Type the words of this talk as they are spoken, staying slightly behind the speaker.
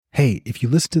Hey, if you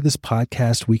listen to this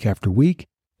podcast week after week,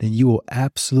 then you will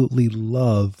absolutely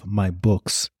love my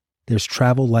books. There's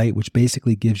Travel Light, which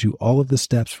basically gives you all of the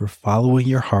steps for following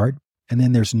your heart. And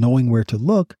then there's Knowing Where to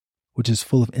Look, which is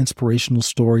full of inspirational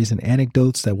stories and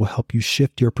anecdotes that will help you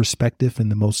shift your perspective in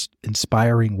the most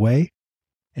inspiring way.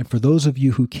 And for those of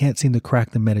you who can't seem to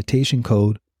crack the meditation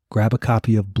code, grab a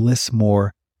copy of Bliss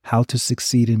More, How to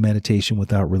Succeed in Meditation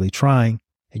Without Really Trying,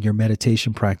 and your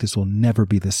meditation practice will never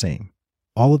be the same.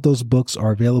 All of those books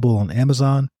are available on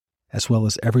Amazon, as well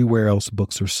as everywhere else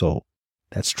books are sold.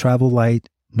 That's Travel Light,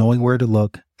 Knowing Where to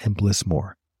Look, and Bliss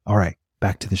More. All right,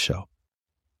 back to the show.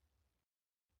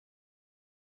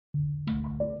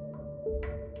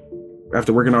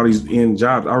 After working all these end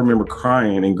jobs, I remember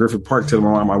crying in Griffith Park telling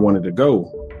my mom I wanted to go.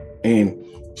 And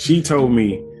she told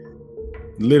me,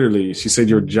 literally, she said,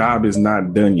 your job is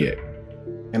not done yet.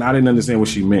 And I didn't understand what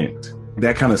she meant.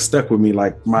 That kind of stuck with me,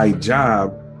 like my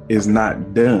job is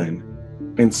not done.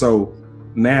 And so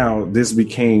now this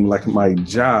became like my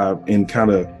job, and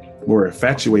kind of more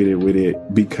infatuated with it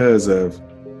because of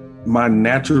my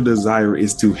natural desire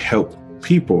is to help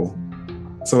people.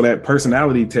 So that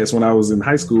personality test when I was in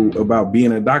high school about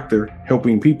being a doctor,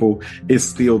 helping people, is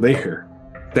still there.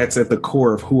 That's at the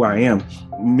core of who I am.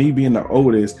 Me being the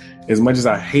oldest, as much as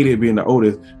I hated being the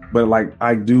oldest, but like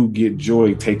I do get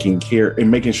joy taking care and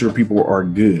making sure people are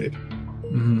good.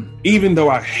 Mm-hmm. Even though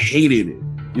I hated it,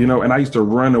 and I used to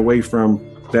run away from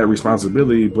that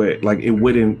responsibility, but like it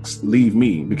wouldn't leave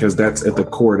me because that's at the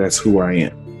core. That's who I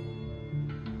am.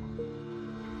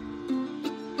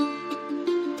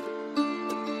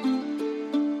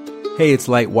 Hey, it's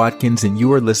Light Watkins, and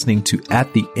you are listening to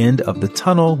At the End of the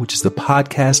Tunnel, which is the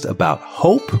podcast about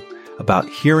hope, about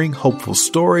hearing hopeful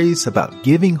stories, about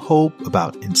giving hope,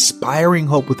 about inspiring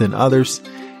hope within others,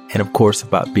 and of course,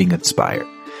 about being inspired.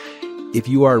 If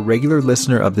you are a regular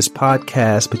listener of this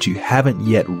podcast, but you haven't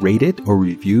yet rated or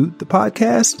reviewed the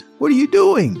podcast, what are you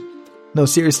doing? No,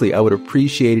 seriously, I would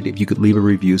appreciate it if you could leave a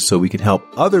review so we can help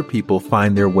other people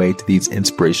find their way to these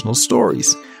inspirational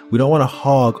stories. We don't want to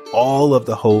hog all of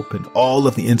the hope and all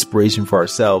of the inspiration for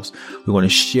ourselves. We want to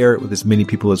share it with as many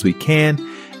people as we can.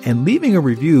 And leaving a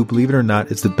review, believe it or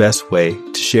not, is the best way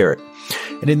to share it.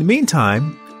 And in the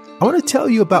meantime, I want to tell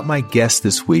you about my guest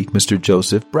this week, Mr.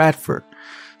 Joseph Bradford.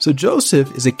 So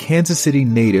Joseph is a Kansas City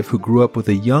native who grew up with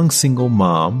a young single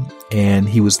mom, and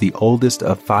he was the oldest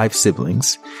of 5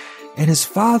 siblings. And his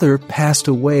father passed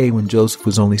away when Joseph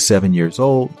was only 7 years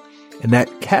old, and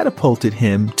that catapulted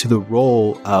him to the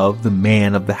role of the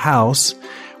man of the house,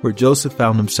 where Joseph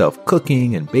found himself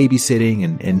cooking and babysitting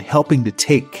and helping to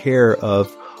take care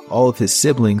of all of his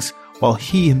siblings while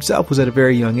he himself was at a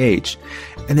very young age.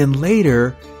 And then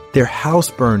later, their house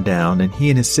burned down, and he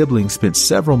and his siblings spent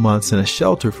several months in a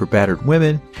shelter for battered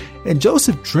women. And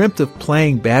Joseph dreamt of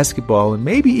playing basketball and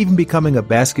maybe even becoming a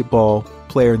basketball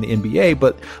player in the NBA,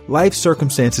 but life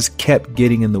circumstances kept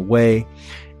getting in the way.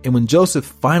 And when Joseph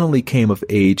finally came of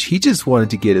age, he just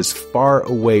wanted to get as far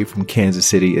away from Kansas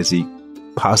City as he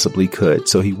possibly could.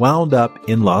 So he wound up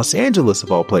in Los Angeles,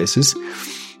 of all places.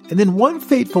 And then one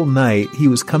fateful night, he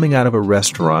was coming out of a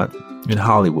restaurant in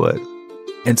Hollywood,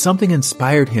 and something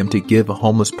inspired him to give a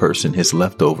homeless person his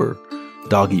leftover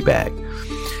doggy bag.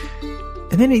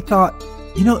 And then he thought,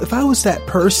 if I was that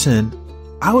person,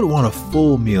 I would want a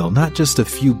full meal, not just a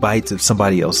few bites of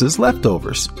somebody else's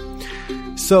leftovers.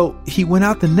 So he went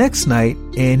out the next night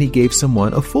and he gave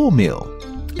someone a full meal.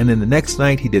 And then the next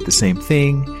night he did the same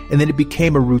thing. And then it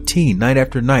became a routine. Night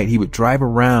after night, he would drive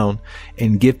around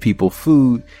and give people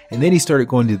food. And then he started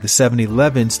going to the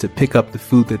 7-Elevens to pick up the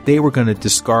food that they were going to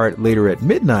discard later at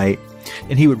midnight.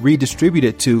 And he would redistribute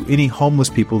it to any homeless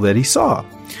people that he saw.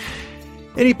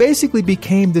 And he basically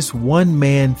became this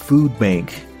one-man food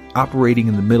bank operating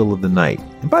in the middle of the night.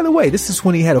 And by the way, this is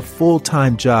when he had a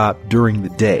full-time job during the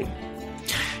day.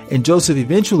 And Joseph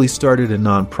eventually started a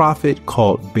nonprofit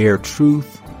called Bare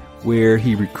Truth, where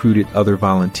he recruited other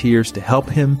volunteers to help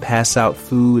him pass out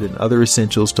food and other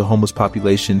essentials to homeless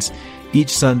populations each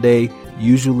Sunday,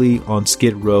 usually on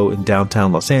Skid Row in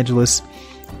downtown Los Angeles.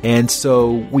 And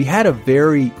so we had a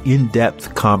very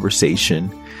in-depth conversation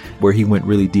where he went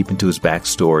really deep into his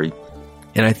backstory.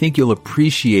 And I think you'll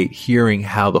appreciate hearing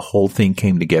how the whole thing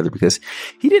came together, because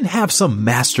he didn't have some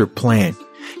master plan.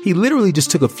 He literally just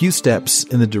took a few steps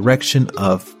in the direction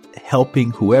of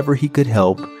helping whoever he could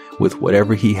help with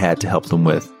whatever he had to help them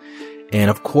with. And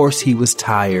of course, he was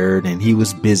tired and he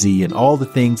was busy and all the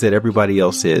things that everybody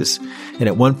else is. And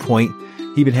at one point,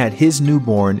 he even had his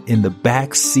newborn in the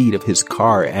back seat of his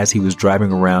car as he was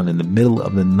driving around in the middle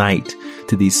of the night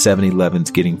to these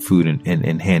 7-Elevens getting food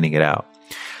and handing it out.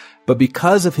 But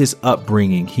because of his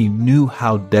upbringing, he knew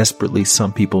how desperately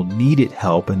some people needed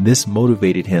help, and this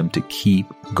motivated him to keep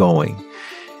going.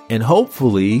 And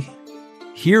hopefully,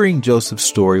 hearing Joseph's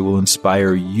story will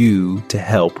inspire you to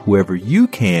help whoever you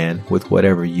can with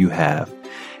whatever you have.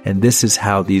 And this is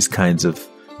how these kinds of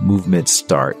movements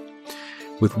start.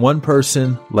 With one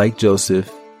person like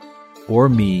Joseph, or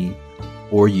me,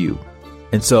 or you.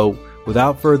 And so,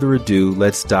 without further ado,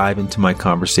 let's dive into my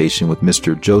conversation with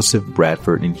Mr. Joseph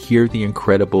Bradford and hear the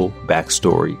incredible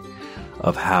backstory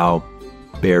of how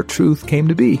Bare Truth came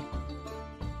to be.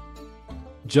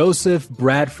 Joseph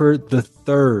Bradford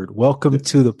III, welcome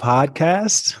to the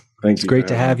podcast. Thank It's you. great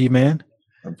to have you, man.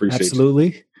 I appreciate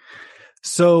Absolutely. you.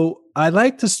 So I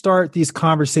like to start these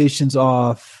conversations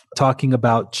off talking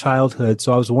about childhood.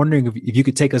 So I was wondering if you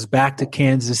could take us back to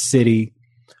Kansas City.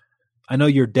 I know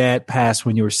your dad passed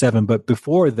when you were 7, but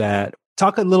before that,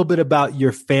 talk a little bit about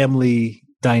your family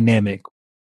dynamic.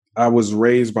 I was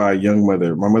raised by a young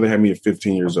mother. My mother had me at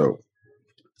 15 years old.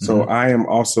 So I am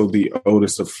also the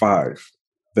oldest of 5.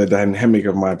 The dynamic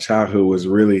of my childhood was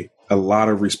really a lot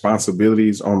of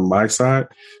responsibilities on my side,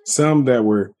 some that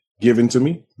were given to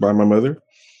me by my mother.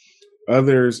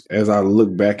 Others, as I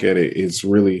look back at it, it's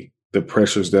really the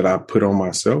pressures that I put on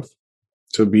myself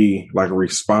to be like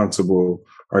responsible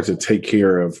or to take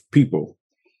care of people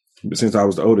since I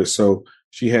was the oldest. So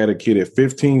she had a kid at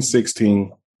 15,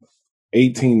 16,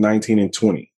 18, 19, and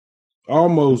 20,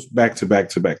 almost back to back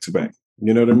to back to back.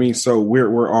 You know what I mean? So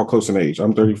we're all close in age.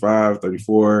 I'm 35,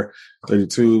 34,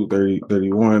 32, 30,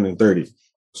 31, and 30.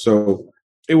 So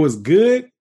it was good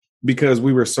because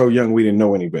we were so young, we didn't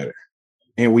know any better.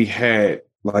 And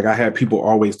I had people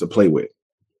always to play with.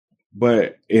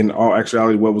 But in all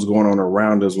actuality, what was going on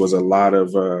around us was a lot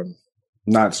of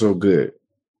not so good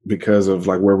because of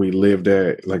like where we lived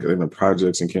at, like in the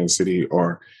projects in Kansas City,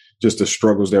 or just the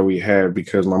struggles that we had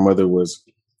because my mother was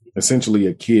essentially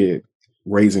a kid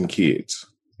raising kids.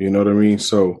 You know what I mean?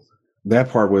 So that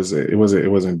part it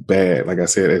wasn't bad. Like I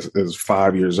said, it was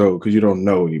 5 years old because you don't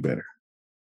know any better.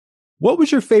 What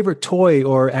was your favorite toy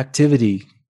or activity?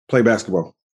 Play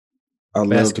basketball. I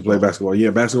love to play basketball. Yeah,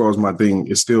 basketball is my thing.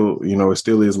 It still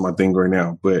is my thing right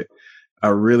now. But I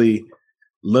really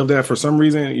love that. For some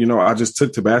reason, I just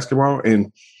took to basketball.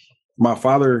 And my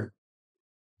father,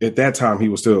 at that time, he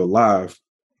was still alive,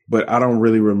 but I don't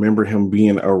really remember him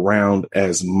being around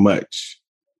as much.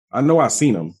 I know I've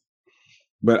seen him,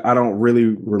 but I don't really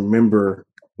remember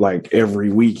like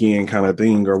every weekend kind of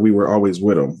thing, or we were always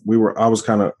with him.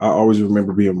 I always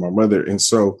remember being with my mother. And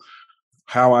so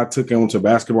how I took on to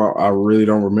basketball, I really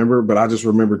don't remember, but I just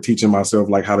remember teaching myself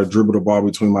like how to dribble the ball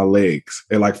between my legs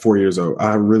at like 4 years old.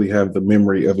 I really have the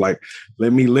memory of like,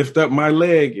 let me lift up my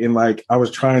leg. And like, I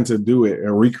was trying to do it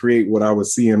and recreate what I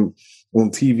was seeing on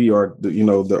TV or,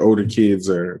 the older kids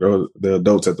or the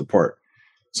adults at the park.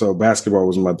 So basketball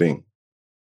was my thing.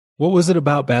 What was it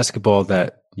about basketball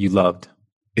that you loved?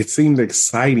 It seemed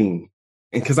exciting.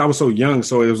 And because I was so young,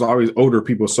 so it was always older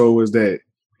people. So it was that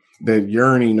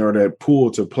yearning or that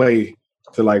pull to play,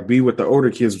 to like be with the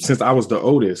older kids. Since I was the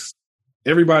oldest,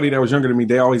 everybody that was younger than me,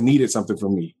 they always needed something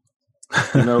from me,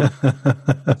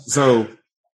 So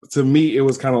to me, it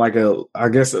was kind of like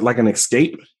like an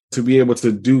escape to be able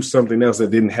to do something else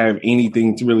that didn't have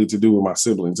anything to do with my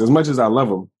siblings, as much as I love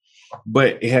them,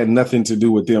 but it had nothing to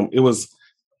do with them. It was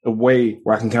a way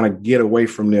where I can kind of get away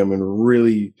from them and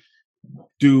really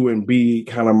do and be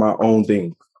kind of my own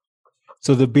thing.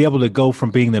 So to be able to go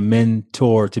from being the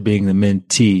mentor to being the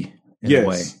mentee in a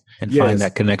way and find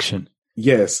that connection.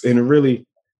 Yes. And really,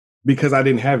 because I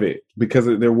didn't have it, because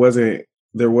there wasn't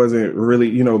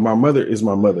really, my mother is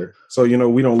my mother. So,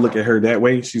 we don't look at her that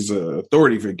way. She's an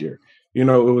authority figure. It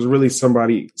was really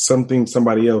somebody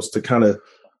else to kind of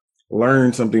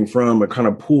learn something from or kind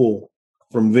of pull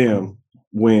from them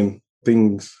when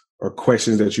things or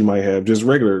questions that you might have, just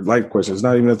regular life questions,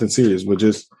 not even nothing serious, but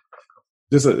just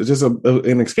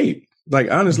an escape.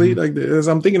 Like, honestly, like as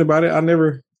I'm thinking about it, I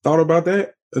never thought about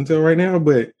that until right now,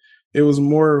 but it was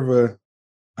more of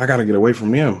I got to get away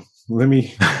from them. Let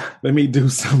me do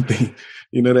something,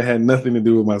 that had nothing to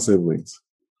do with my siblings.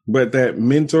 But that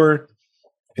mentor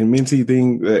and mentee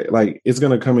thing, that like, it's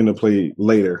going to come into play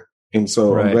later. And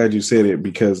so I'm glad you said it,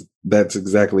 because that's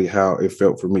exactly how it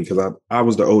felt for me. Cause I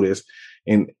was the oldest.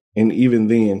 And even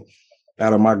then,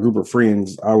 out of my group of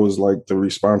friends, I was like the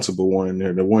responsible one,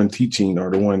 or the one teaching, or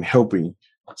the one helping.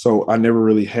 So I never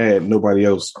really had nobody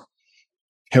else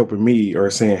helping me or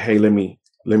saying, hey, let me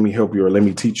help you, or let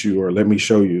me teach you, or let me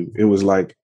show you. It was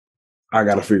like, I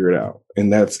got to figure it out.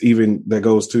 And that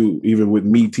goes to even with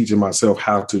me teaching myself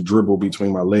how to dribble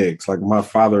between my legs. Like, my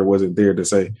father wasn't there to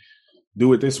say,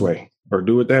 do it this way. or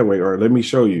do it that way, or let me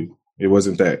show you. It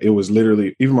wasn't that. It was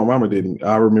literally, even my mama didn't.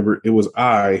 I remember it was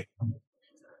I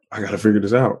got to figure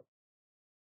this out.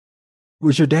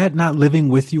 Was your dad not living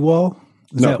with you all?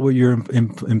 Is No. that what you're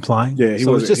implying? Yeah, so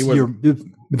it was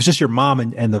just your mom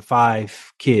and the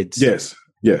 5 kids. Yes.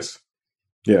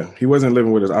 Yeah. He wasn't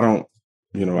living with us. I don't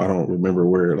remember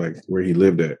where he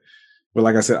lived at. But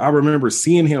like I said, I remember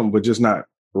seeing him, but just not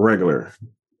regular.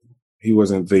 He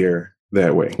wasn't there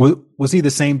that way. Was he the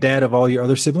same dad of all your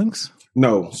other siblings?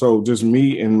 No. So just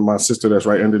me and my sister that's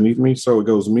right underneath me. So it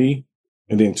goes me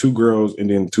and then 2 girls and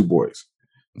then 2 boys.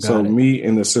 So me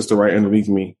and the sister right underneath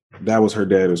me, that was her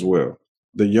dad as well.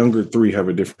 The younger 3 have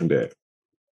a different dad.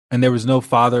 And there was no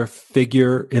father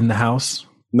figure in the house?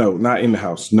 No, not in the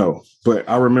house. No. But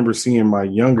I remember seeing my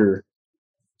younger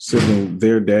sibling,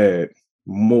 their dad,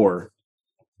 more.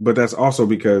 But that's also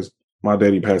because my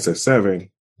daddy passed at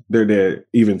 7. Their dad,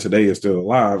 even today, is still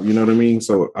alive. You know what I mean?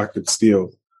 So I could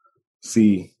still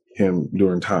see him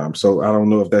during time. So I don't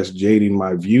know if that's jading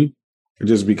my view, or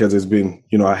just because it's been,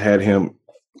 I had him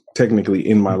technically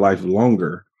in my life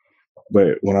longer.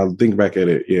 But when I think back at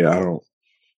it,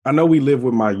 I know we lived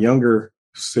with my younger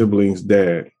sibling's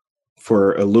dad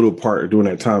for a little part during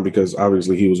that time because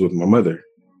obviously he was with my mother.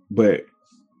 But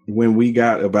when we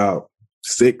got about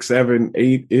 6, 7,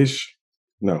 8-ish,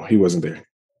 no, he wasn't there.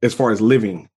 As far as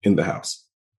living in the house,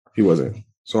 he wasn't.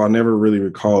 So I never really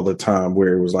recall the time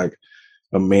where it was like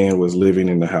a man was living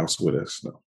in the house with us.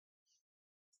 No.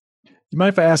 You mind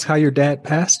if I ask how your dad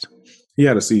passed? He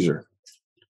had a seizure.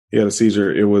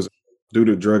 It was due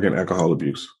to drug and alcohol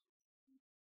abuse.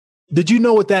 Did you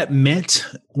know what that meant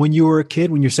when you were a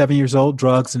kid, when you're 7 years old,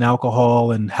 drugs and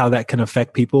alcohol and how that can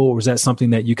affect people? Or was that something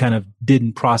that you kind of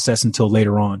didn't process until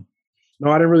later on?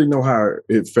 No, I didn't really know how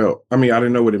it felt. I mean, I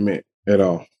didn't know what it meant at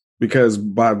all. Because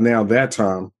by now that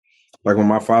time, like when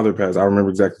my father passed, I remember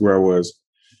exactly where I was.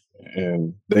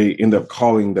 And they end up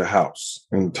calling the house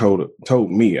and told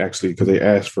me, actually, because they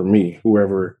asked for me,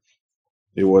 whoever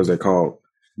it was that called.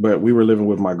 But we were living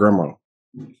with my grandma.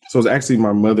 So it was actually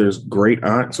my mother's great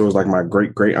aunt. So it was like my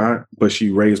great great aunt, but she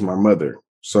raised my mother.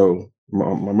 So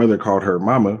my mother called her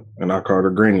mama and I called her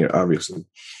granny, obviously.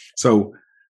 So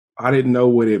I didn't know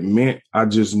what it meant. I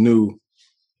just knew,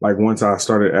 like, once I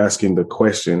started asking the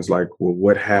questions, like, well,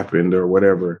 what happened or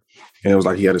whatever. And it was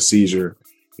like he had a seizure,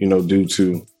 due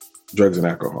to drugs and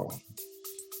alcohol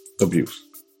abuse.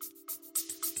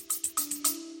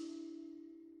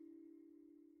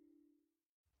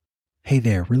 Hey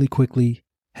there, really quickly.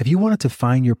 Have you wanted to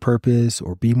find your purpose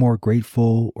or be more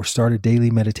grateful or start a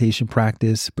daily meditation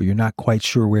practice, but you're not quite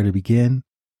sure where to begin?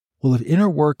 Well, if inner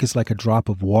work is like a drop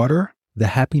of water,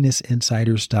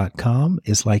 thehappinessinsiders.com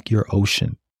is like your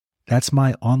ocean. That's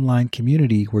my online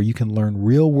community where you can learn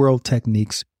real-world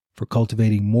techniques for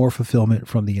cultivating more fulfillment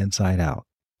from the inside out.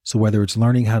 So whether it's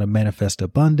learning how to manifest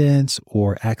abundance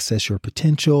or access your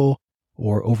potential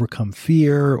or overcome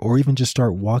fear or even just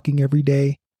start walking every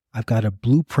day, I've got a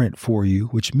blueprint for you,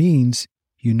 which means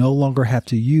you no longer have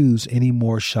to use any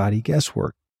more shoddy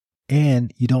guesswork.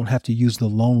 And you don't have to use the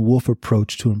lone wolf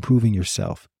approach to improving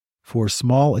yourself. For a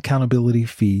small accountability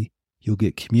fee, you'll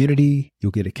get community,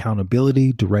 you'll get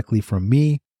accountability directly from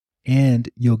me, and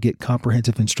you'll get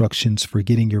comprehensive instructions for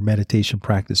getting your meditation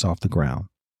practice off the ground.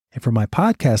 And for my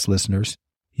podcast listeners,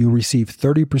 you'll receive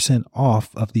 30%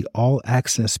 off of the All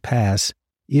Access Pass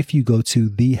if you go to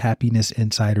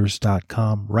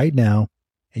thehappinessinsiders.com right now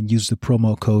and use the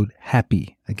promo code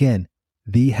HAPPY. Again,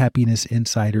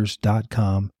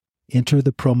 thehappinessinsiders.com. Enter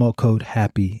the promo code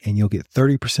HAPPY and you'll get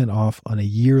 30% off on a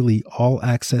yearly All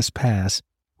Access Pass,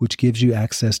 which gives you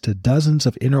access to dozens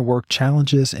of inner work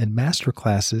challenges and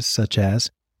masterclasses, such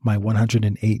as my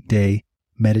 108-day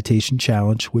meditation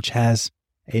challenge, which has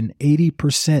an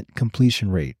 80%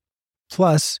 completion rate.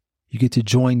 Plus, you get to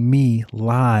join me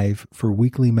live for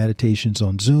weekly meditations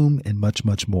on Zoom and much,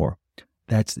 much more.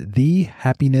 That's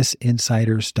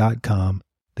thehappinessinsiders.com.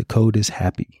 The code is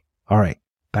HAPPY. All right,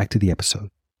 back to the episode.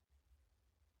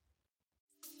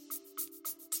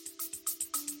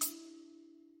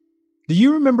 Do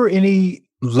you remember any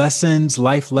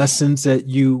life lessons that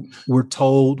you were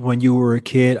told when you were a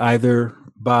kid, either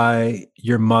by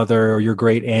your mother or your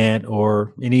great aunt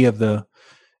or any of the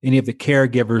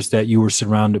caregivers that you were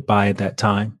surrounded by at that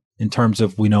time, in terms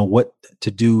of, what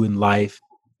to do in life?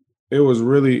 It was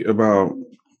really about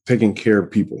taking care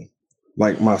of people,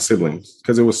 like my siblings,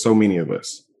 because there was so many of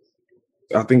us.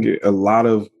 I think a lot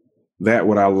of that,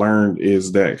 what I learned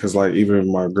is that, because like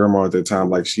even my grandma at that time,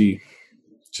 like she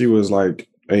was like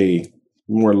a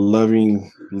more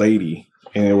loving lady.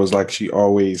 And it was like she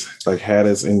always like had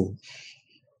us in.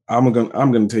 I'm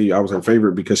gonna tell you, I was her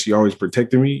favorite because she always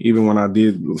protected me. Even when I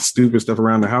did stupid stuff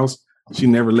around the house, she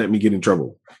never let me get in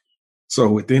trouble. So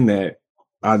within that,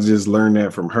 I just learned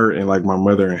that from her and like my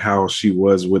mother and how she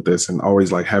was with us and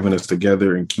always like having us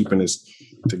together and keeping us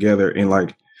together and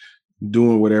like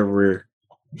doing whatever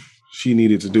she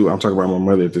needed to do. I'm talking about my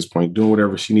mother at this point, doing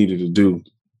whatever she needed to do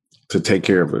to take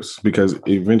care of us, because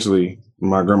eventually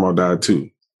my grandma died too,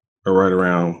 or right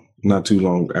around not too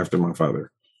long after my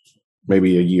father,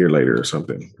 maybe a year later or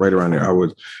something, right around there. I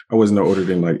was no older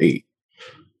than like 8.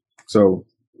 So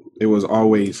it was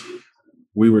always,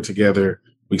 we were together,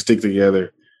 we stick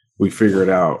together, we figure it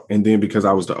out. And then because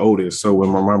I was the oldest, so when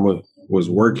my mama was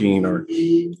working or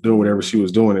doing whatever she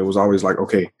was doing, it was always like,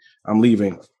 okay, I'm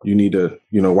leaving. You need to,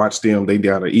 watch them. They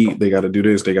got to eat. They got to do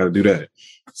this. They got to do that.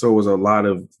 So it was a lot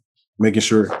of making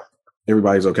sure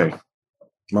everybody's okay.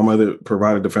 My mother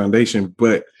provided the foundation,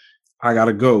 but I got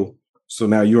to go. So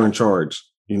now you're in charge,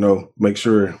 make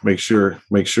sure.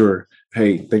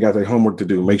 Hey, they got their homework to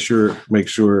do. Make sure.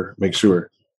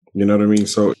 You know what I mean?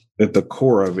 So at the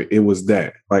core of it, it was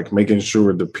that, like making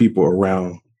sure the people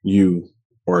around you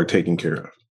are taken care of.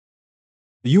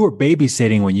 You were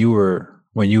babysitting when you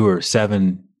were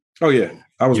 7. Oh yeah.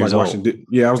 I was like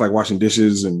washing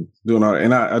dishes and doing all that.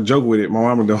 And I joke with it. My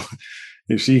mama don't,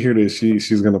 if she hear this,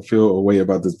 she's going to feel a way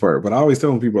about this part. But I always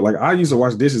tell people, like, I used to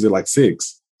wash dishes at like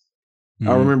 6. Mm-hmm.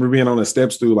 I remember being on a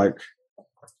step stool, like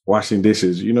washing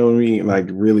dishes, you know what I mean? Like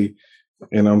really,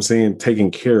 and I'm saying taking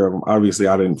care of them. Obviously,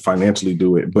 I didn't financially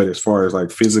do it, but as far as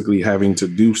like physically having to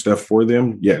do stuff for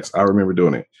them, yes, I remember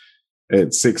doing it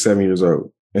at 6, 7 years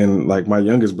old. And like my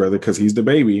youngest brother, because he's the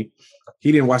baby,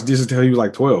 he didn't wash dishes until he was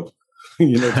like 12,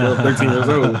 12, 13 years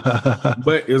old.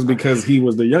 But it was because he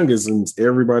was the youngest and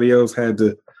everybody else had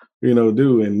to,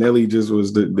 do. And Nelly just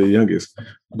was the youngest.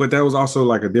 But that was also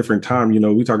like a different time.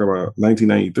 We talk about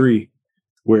 1993,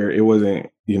 where it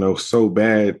wasn't, so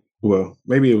bad. Well,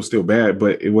 maybe it was still bad,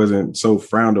 but it wasn't so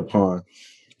frowned upon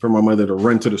for my mother to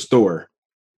run to the store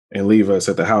and leave us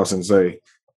at the house and say,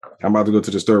 I'm about to go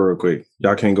to the store real quick.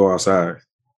 Y'all can't go outside.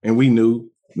 And we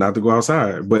knew not to go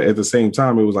outside. But at the same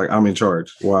time, it was like, I'm in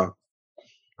charge while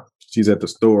she's at the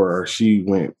store or she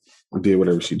went and did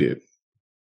whatever she did.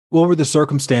 What were the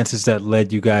circumstances that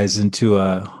led you guys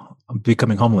into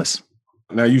becoming homeless?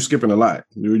 Now you skipping a lot.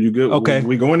 You good? Okay.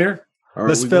 We going there?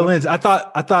 Let's fill in. I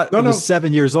thought it was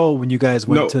 7 years old when you guys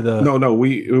went to the... No.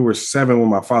 We were 7 when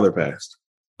my father passed.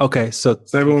 Okay. So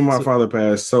 7 when my father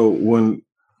passed. So when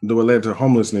what led to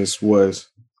homelessness was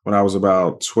when I was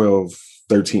about 12,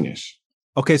 13-ish.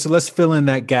 Okay. So let's fill in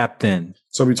that gap then.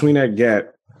 So between that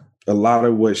gap, a lot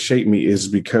of what shaped me is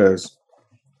because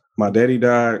my daddy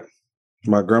died.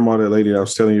 My grandma, that lady I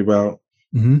was telling you about,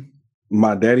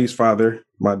 my daddy's father,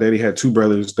 my daddy had 2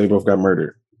 brothers. They both got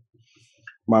murdered.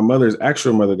 My mother's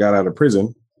actual mother got out of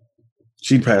prison.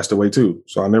 She passed away too.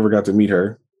 So I never got to meet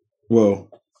her. Well,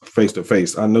 face to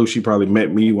face. I know she probably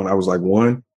met me when I was like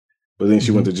 1, but then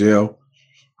she went to jail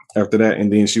after that.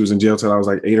 And then she was in jail till I was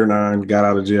like 8 or 9, got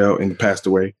out of jail and passed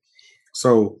away.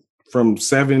 So from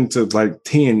 7 to like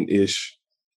 10-ish,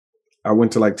 I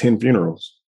went to like 10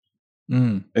 funerals.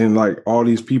 And like all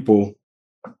these people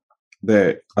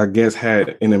that I guess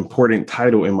had an important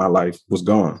title in my life was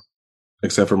gone,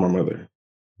 except for my mother.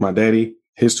 My daddy,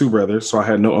 his 2 brothers. So I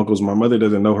had no uncles. My mother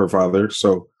doesn't know her father.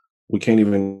 So we can't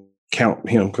even count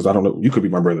him because I don't know. You could be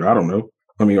my brother. I don't know.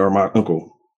 Or my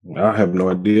uncle. I have no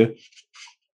idea.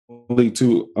 Only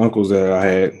 2 uncles that I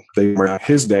had, they were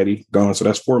his daddy gone. So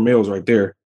that's 4 males right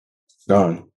there.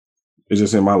 Gone. It's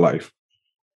just in my life.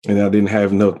 And I didn't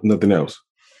have nothing else.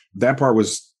 That part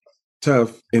was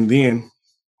tough. And then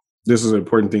this is an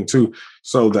important thing too.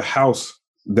 So the house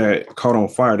that caught on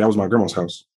fire, that was my grandma's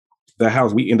house. That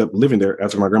house, we ended up living there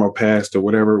after my grandma passed or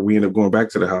whatever. We ended up going back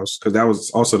to the house because that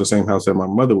was also the same house that my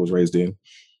mother was raised in.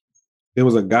 There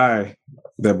was a guy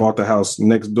that bought the house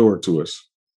next door to us,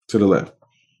 to the left.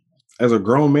 As a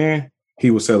grown man,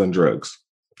 he was selling drugs.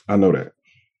 I know that.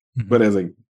 But as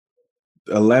a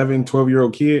 11,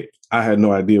 12-year-old kid, I had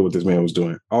no idea what this man was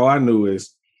doing. All I knew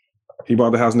is he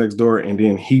bought the house next door and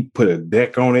then he put a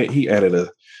deck on it. He added a,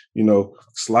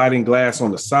 sliding glass on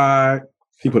the side.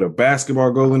 He put a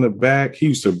basketball goal in the back. He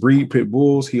used to breed pit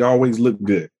bulls. He always looked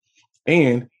good.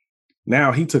 And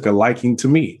now he took a liking to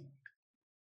me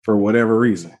for whatever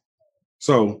reason.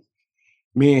 So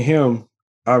me and him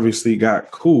obviously got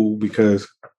cool because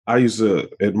I used to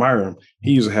admire him.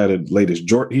 He used to have the latest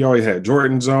Jordan. He always had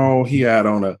Jordans on. He had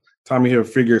on a Tommy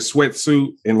Hilfiger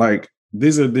sweatsuit. And like,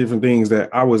 these are different things that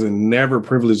I was never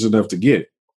privileged enough to get.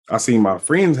 I seen my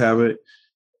friends have it,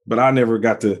 but I never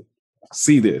got to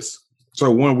see this. So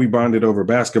one, we bonded over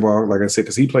basketball, like I said,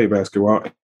 because he played basketball.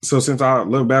 So since I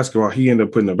love basketball, he ended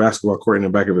up putting a basketball court in the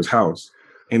back of his house.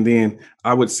 And then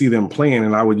I would see them playing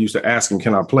and I would used to ask him,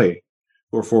 can I play?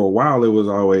 Or for a while, it was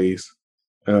always,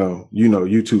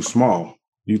 you too small,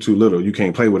 you too little, you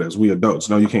can't play with us. We adults,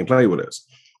 no, you can't play with us.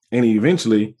 And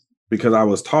eventually, because I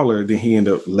was taller, then he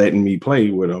ended up letting me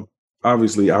play with him.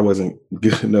 Obviously, I wasn't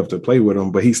good enough to play with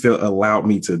him, but he still allowed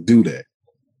me to do that.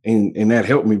 And that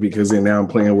helped me because then now I'm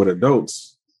playing with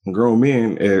adults, grown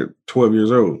men at 12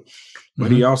 years old. But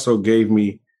he also gave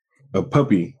me a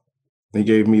puppy. He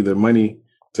gave me the money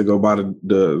to go buy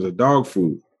the dog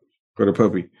food for the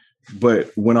puppy. But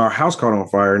when our house caught on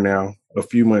fire now, a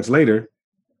few months later,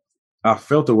 I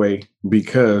felt a way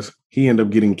because he ended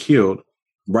up getting killed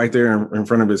right there in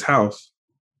front of his house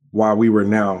while we were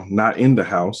now not in the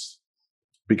house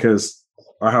because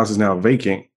our house is now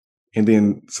vacant. And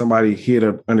then somebody hid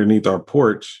up underneath our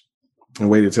porch and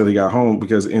waited till he got home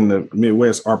because in the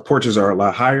Midwest, our porches are a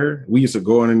lot higher. We used to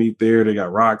go underneath there. They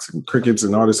got rocks and crickets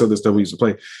and all this other stuff we used to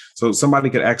play. So somebody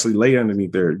could actually lay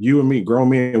underneath there. You and me, grown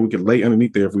men, we could lay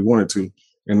underneath there if we wanted to.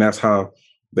 And that's how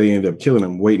they ended up killing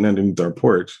him, waiting underneath our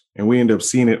porch. And we ended up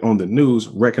seeing it on the news,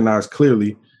 recognized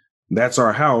clearly that's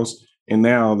our house. And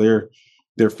now they're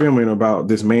filming about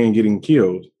this man getting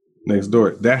killed next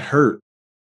door. That hurt.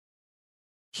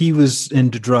 He was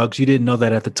into drugs. You didn't know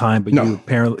that at the time, but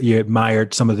you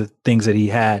admired some of the things that he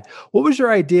had. What was your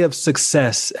idea of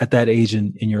success at that age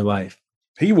in your life?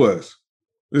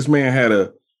 This man had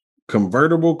a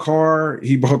convertible car.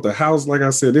 He bought the house. Like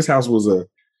I said, this house was a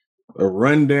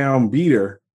rundown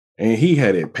beater and he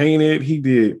had it painted. He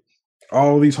did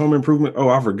all these home improvement. Oh,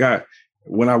 I forgot.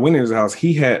 When I went in his house,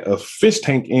 he had a fish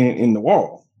tank in the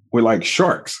wall with like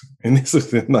sharks. And this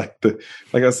is like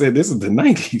I said, this is the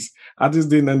 90s. I just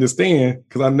didn't understand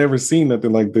because I've never seen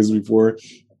nothing like this before.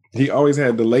 He always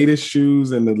had the latest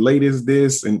shoes and the latest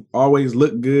this and always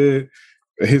looked good.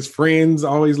 His friends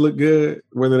always looked good,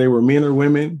 whether they were men or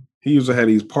women. He used to have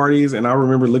these parties. And I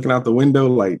remember looking out the window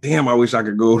like, damn, I wish I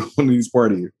could go to one of these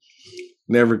parties.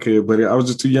 Never could, but I was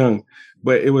just too young.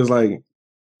 But it was like,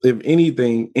 if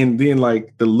anything, and then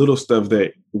like the little stuff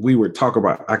that we would talk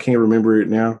about, I can't remember it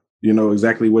now,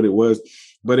 exactly what it was,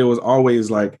 but it was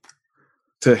always like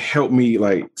to help me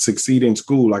like succeed in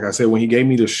school. Like I said, when he gave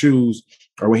me the shoes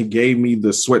or when he gave me the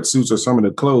sweatsuits or some of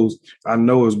the clothes, I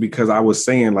know it was because I was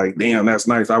saying like, damn, that's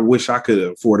nice. I wish I could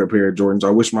afford a pair of Jordans. I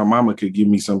wish my mama could give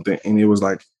me something. And it was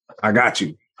like, I got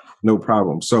you. No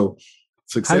problem. So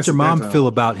success. How did your mom feel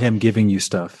about him giving you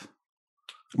stuff?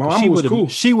 My mom was cool.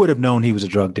 She would have known he was a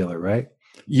drug dealer, right?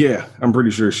 Yeah, I'm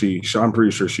pretty sure she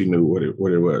knew what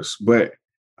it was. But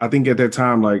I think at that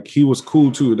time, like he was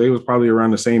cool too. They was probably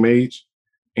around the same age,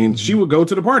 and she would go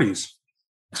to the parties.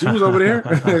 She was over there.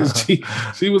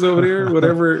 she was over there,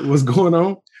 whatever was going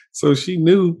on. So she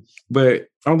knew, but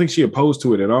I don't think she opposed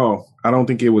to it at all. I don't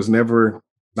think it was never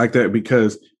like that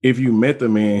because if you met the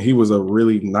man, he was a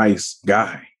really nice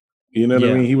guy. You know what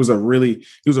I mean? He was a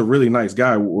really nice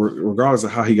guy, regardless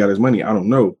of how he got his money. I don't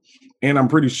know. And I'm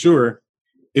pretty sure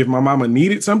if my mama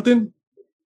needed something,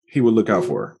 he would look out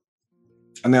for her.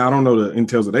 And now I don't know the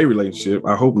entails of their relationship.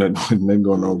 I hope nothing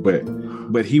going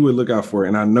on, but he would look out for her.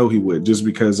 And I know he would just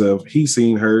because of he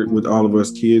seen her with all of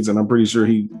us kids. And I'm pretty sure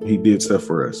he did stuff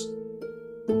for us.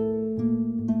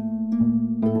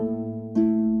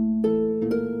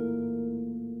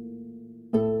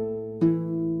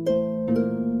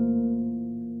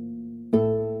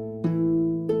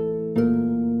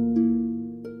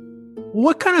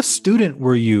 What kind of student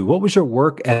were you? What was your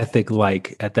work ethic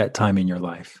like at that time in your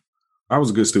life? I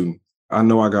was a good student. I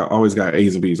know I always got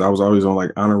A's and B's. I was always on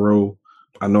like honor roll.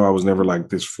 I know I was never like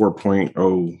this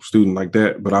 4.0 student like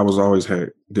that, but I was always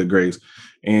had good grades.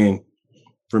 And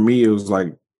for me, it was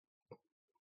like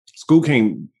school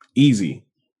came easy.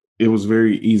 It was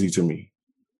very easy to me.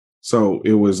 So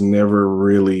it was never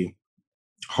really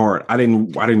hard. I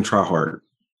didn't try hard.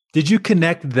 Did you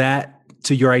connect that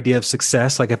to your idea of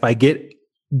success? Like if I get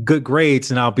good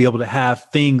grades and I'll be able to have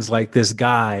things like this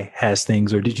guy has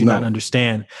things, or did you not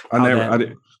understand? I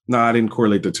didn't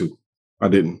correlate the two. I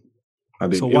didn't.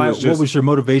 So what was your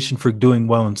motivation for doing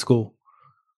well in school?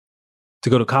 To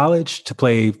go to college, to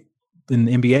play in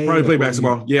the NBA? Probably play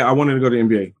basketball. Yeah, I wanted to go to the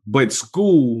NBA, but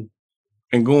school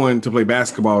and going to play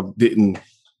basketball didn't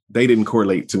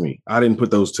correlate to me. I didn't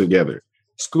put those together.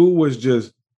 School was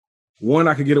just one,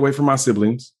 I could get away from my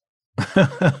siblings.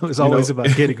 It was always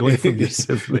about getting away from your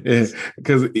siblings.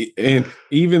 And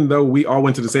even though we all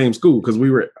went to the same school, because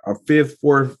we were a fifth,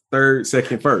 fourth, third,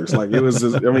 second, first. Like it was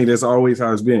just, that's always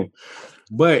how it's been.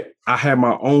 But I had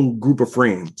my own group of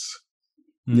friends.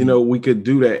 We could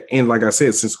do that. And like I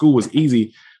said, since school was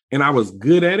easy and I was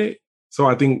good at it. So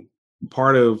I think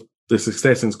part of the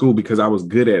success in school because I was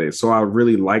good at it. So I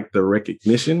really liked the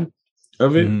recognition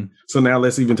of it. Mm-hmm. So now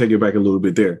let's even take it back a little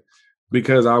bit there.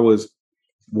 Because I was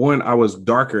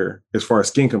darker as far as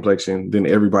skin complexion than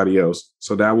everybody else.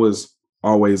 So that was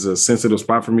always a sensitive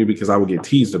spot for me because I would get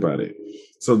teased about it.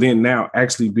 So then now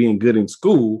actually being good in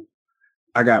school,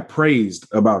 I got praised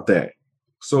about that.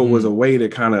 So it was a way to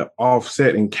kind of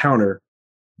offset and counter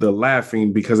the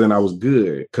laughing because then I was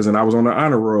good, because then I was on the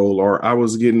honor roll, or I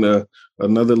was getting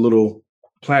another little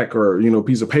plaque or,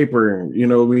 piece of paper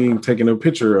and, taking a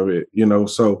picture of it,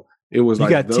 so it was you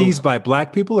got teased by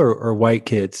black people or white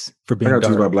kids for being dark? I got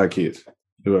teased by black kids.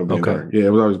 Okay. Dark. Yeah,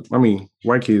 it was always,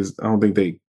 white kids, I don't think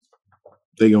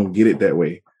they gonna get it that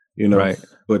way, Right.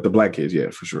 But the black kids, yeah,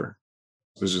 for sure.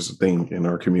 It's just a thing in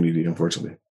our community,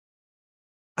 unfortunately.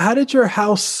 How did your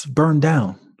house burn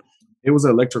down? It was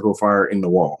an electrical fire in the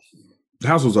wall. The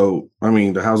house was old.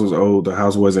 The house was old. The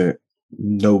house wasn't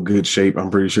no good shape.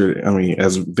 I'm pretty sure.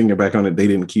 As thinking back on it, they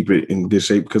didn't keep it in good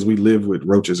shape because we lived with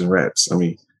roaches and rats.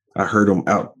 I heard them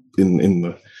out in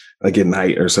the at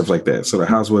night or stuff like that. So the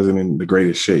house wasn't in the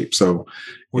greatest shape. So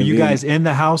were you guys in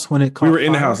the house when it caught We were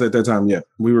in fire? the house at that time. Yeah,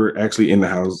 we were actually in the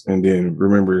house. And then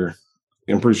remember,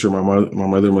 I'm pretty sure my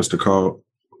mother must have called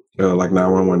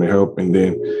 911 to help. And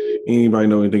then anybody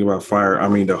know anything about fire?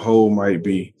 The hole might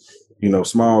be,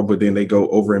 small, but then they go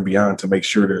over and beyond to make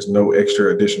sure there's no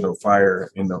extra additional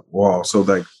fire in the wall. So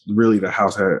really the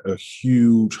house had a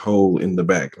huge hole in the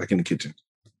back, like in the kitchen.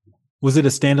 Was it a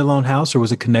standalone house or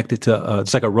was it connected to,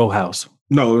 it's like a row house?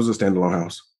 No, it was a standalone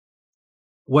house.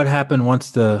 What happened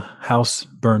once the house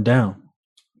burned down?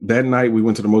 That night we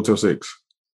went to the Motel 6.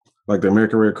 The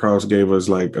American Red Cross gave us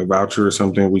a voucher or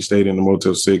something. We stayed in the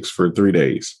Motel 6 for 3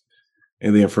 days.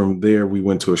 And then from there, we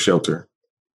went to a shelter.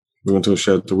 We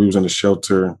was in a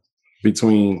shelter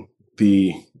between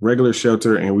the regular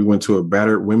shelter and we went to a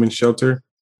battered women's shelter.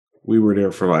 We were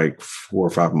there for 4 or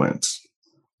 5 months.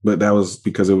 But that was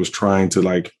because it was trying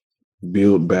to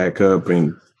build back up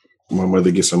and my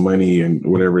mother get some money and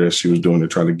whatever that she was doing to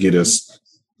try to get us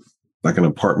an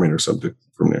apartment or something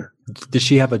from there. Did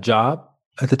she have a job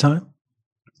at the time?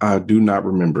 I do not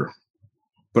remember,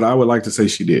 but I would like to say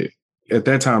she did. At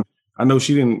that time, I know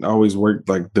she didn't always work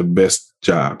the best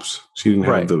jobs. She didn't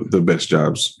have the best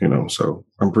jobs, so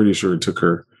I'm pretty sure it took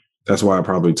her. That's why it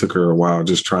probably took her a while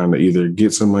just trying to either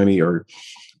get some money or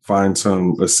find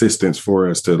some assistance for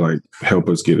us to help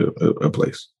us get a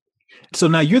place. So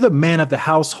now you're the man of the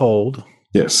household.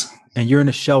 Yes. And you're in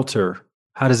a shelter.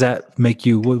 How does that make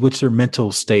you? What's your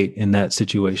mental state in that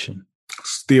situation?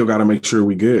 Still got to make sure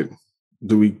we good.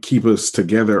 Do we keep us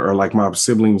together or my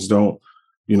siblings don't,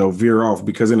 veer off?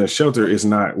 Because in a shelter,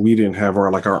 we didn't have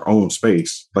our own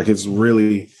space. It's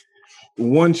really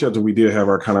one shelter. We did have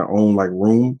our kind of own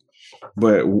room,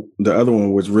 but the other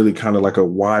one was really kind of a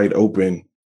wide open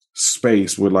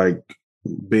space with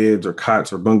beds or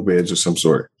cots or bunk beds of some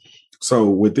sort. So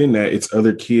within that, it's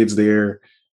other kids there.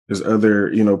 There's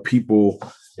other, people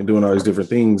and doing all these different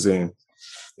things. And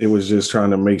it was just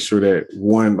trying to make sure that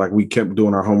one, we kept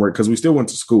doing our homework because we still went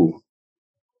to school.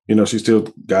 She still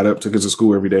got up, took us to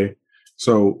school every day.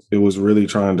 So it was really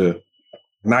trying to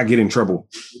not get in trouble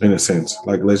in a sense.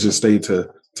 Let's just stay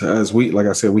to us. We, like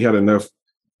I said, we had enough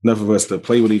of us to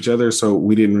play with each other. So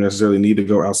we didn't necessarily need to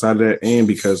go outside of that. And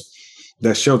because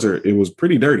that shelter, it was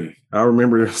pretty dirty. I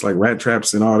remember it's rat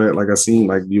traps and all that. I seen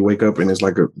you wake up and it's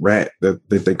a rat that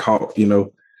they caught,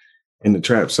 in the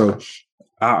trap. So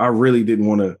I really didn't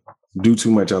want to do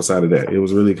too much outside of that. It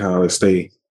was really kind of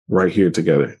stay right here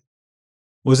together.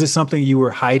 Was this something you were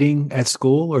hiding at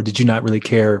school or did you not really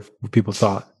care what people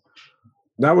thought?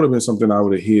 That would have been something I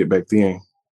would have hid back then,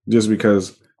 just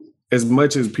because as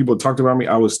much as people talked about me,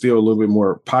 I was still a little bit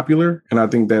more popular. And I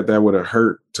think that would have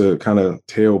hurt to kind of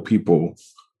tell people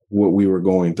what we were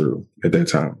going through at that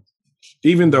time.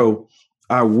 Even though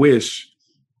I wish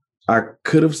I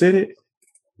could have said it,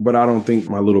 but I don't think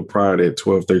my little pride at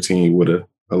 12, 13 would have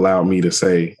allowed me to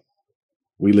say,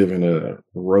 we live in a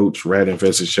roach rat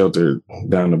infested shelter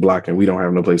down the block and we don't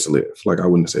have no place to live. I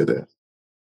wouldn't have said that.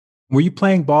 Were you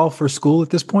playing ball for school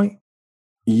at this point?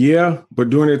 Yeah,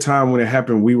 but during the time when it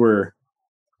happened,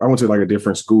 I went to a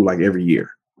different school every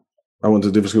year. I went to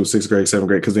a different school, 6th grade, 7th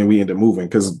grade, because then we ended up moving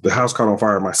because the house caught on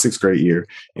fire my 6th grade year.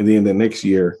 And then the next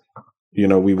year,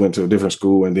 we went to a different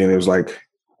school and then it was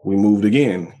we moved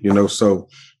again, so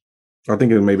I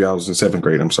think maybe I was in 7th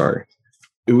grade. I'm sorry.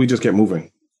 We just kept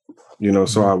moving,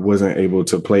 so I wasn't able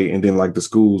to play. And then the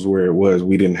schools where it was,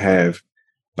 we didn't have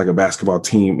a basketball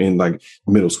team in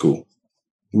middle school.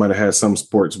 We might have had some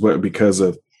sports, but because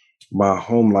of my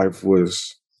home life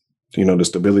was, the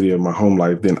stability of my home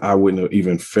life, then I wouldn't have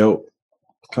even felt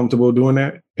comfortable doing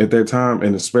that at that time.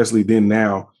 And especially then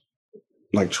now,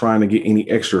 like trying to get any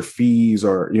extra fees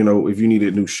or, you know, if you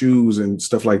needed new shoes and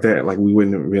stuff like that, like we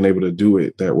wouldn't have been able to do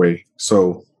it that way.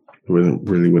 So it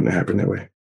wouldn't happen that way.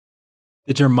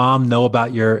 Did your mom know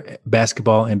about your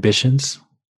basketball ambitions?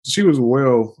 She was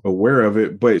well aware of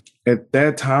it, but at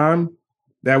that time,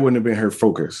 that wouldn't have been her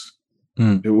focus.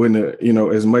 It wouldn't have, you know,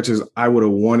 as much as I would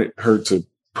have wanted her to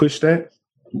push that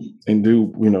and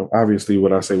do, you know, obviously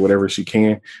what I say, whatever she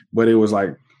can, but it was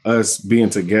like us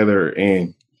being together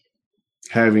and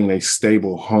having a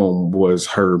stable home was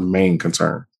her main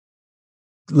concern.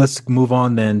 Let's move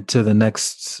on then to the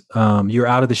next. You're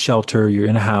out of the shelter. You're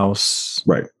in a house.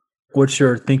 Right. What's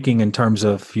your thinking in terms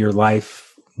of your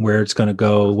life, where it's going to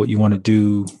go, what you want to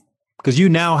do? Because you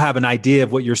now have an idea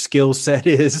of what your skill set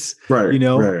is, right, you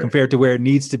know, right. compared to where it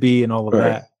needs to be and all of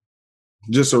that.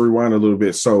 Just to rewind a little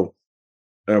bit. So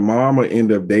my mama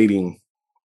ended up dating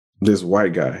this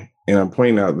white guy. And I'm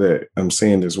pointing out that I'm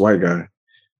saying this white guy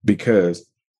because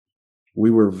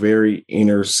we were very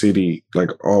inner city,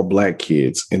 like all Black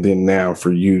kids. And then now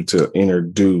for you to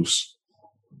introduce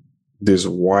this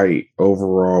white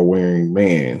overall wearing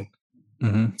man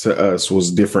to us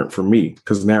was different for me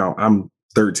because now I'm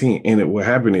 13. And what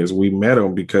happened is we met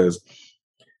him because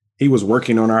he was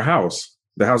working on our house.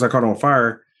 The house I caught on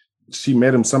fire, she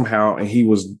met him somehow and he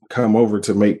was come over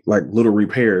to make like little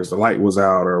repairs. The light was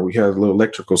out or we had a little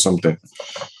electrical something.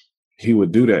 He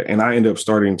would do that. And I ended up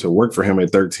starting to work for him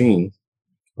at 13,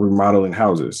 remodeling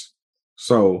houses.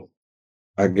 So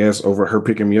I guess over her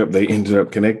picking me up, they ended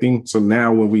up connecting. So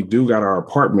now when we do got our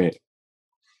apartment,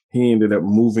 he ended up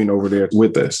moving over there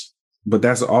with us. But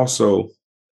that's also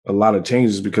a lot of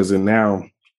changes because then now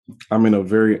I'm in a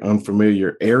very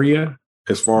unfamiliar area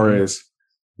as far as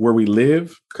where we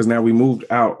live, because now we moved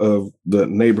out of the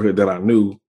neighborhood that I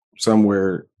knew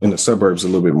somewhere in the suburbs a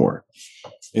little bit more.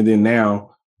 And then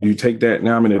now you take that,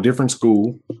 now I'm in a different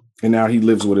school and now he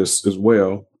lives with us as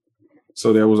well.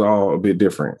 So that was all a bit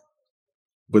different.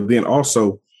 But then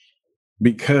also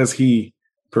because he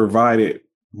provided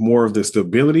more of the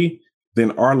stability,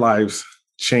 then our lives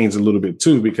changed a little bit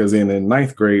too, because in the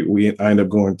 9th grade, I ended up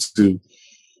going to,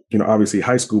 you know, obviously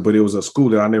high school, but it was a school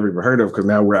that I never even heard of because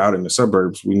now we're out in the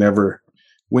suburbs. We never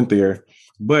went there.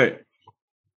 But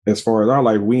as far as our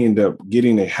life, we ended up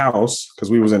getting a house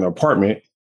because we was in an apartment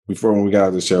before when we got out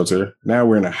of the shelter. Now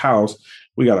we're in a house.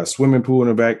 We got a swimming pool in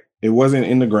the back. It wasn't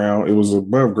in the ground. It was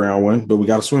above ground one, but we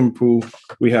got a swimming pool.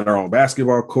 We had our own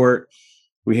basketball court.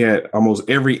 We had almost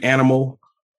every animal.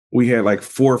 We had like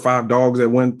 4 or 5 dogs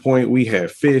at one point. We had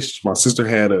fish. My sister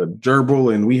had a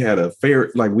gerbil and we had a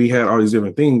ferret. Like we had all these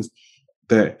different things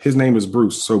that his name is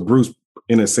Bruce. So Bruce,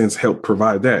 in a sense, helped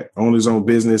provide that, owned his own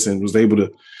business and was able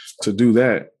to do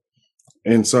that.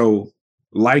 And so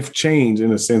life changed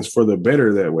in a sense for the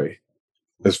better that way,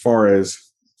 as far as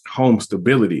home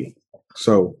stability.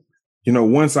 So, you know,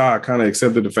 once I kind of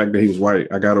accepted the fact that he was white,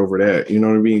 I got over that. You know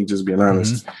what I mean? Just being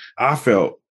honest, I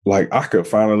felt like I could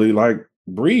finally like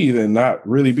breathe and not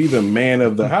really be the man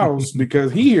of the house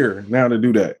because he here now to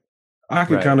do that. I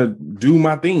could kind of do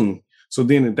my thing. So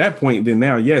then at that point, then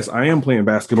now, yes, I am playing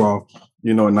basketball,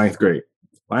 you know, in 9th grade.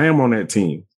 I am on that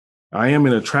team. I am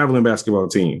in a traveling basketball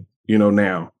team, you know,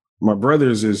 now. My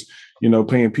brothers is, you know,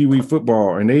 playing Pee Wee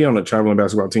football and they on a traveling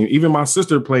basketball team. Even my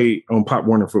sister played on Pop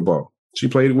Warner football. She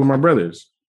played with my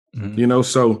brothers, you know,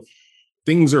 so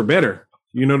things are better.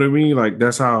 You know what I mean? Like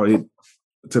that's how it,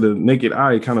 to the naked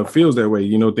eye, it kind of feels that way.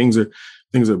 You know, things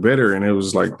are better. And it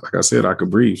was like I said, I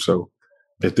could breathe. So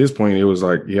at this point, it was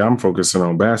like, yeah, I'm focusing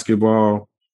on basketball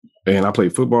and I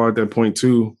played football at that point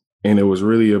too. And it was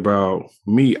really about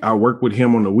me. I worked with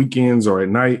him on the weekends or at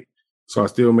night. So I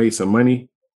still made some money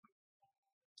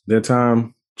that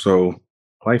time. So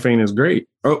life ain't as great.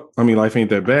 Life ain't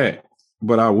that bad.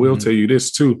 But I will tell you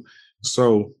this too.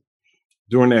 So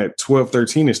during that 12,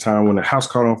 13-ish time, when the house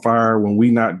caught on fire, when we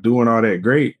not doing all that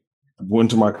great, went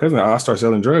to my cousin, I started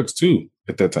selling drugs too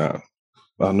at that time.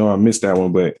 I know I missed that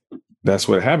one, but that's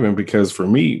what happened because for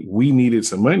me, we needed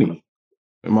some money.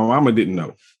 And my mama didn't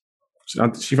know.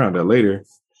 She found out later,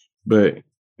 but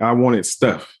I wanted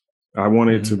stuff. I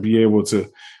wanted to be able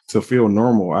to feel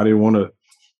normal. I didn't want to,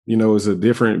 you know, it's a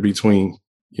difference between,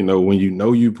 you know, when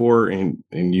you poor and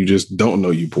you just don't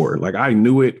know you poor. Like I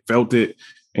knew it, felt it,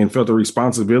 and felt the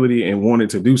responsibility and wanted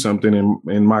to do something.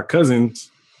 And my cousins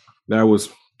that was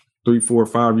 3, 4,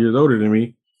 5 years older than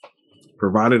me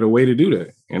provided a way to do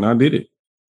that. And I did it.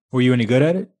 Were you any good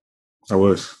at it? I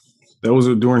was. That was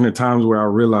during the times where I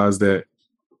realized that,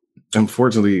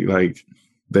 unfortunately, like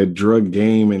that drug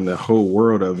game and the whole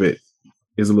world of it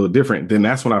is a little different. Then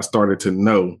that's when I started to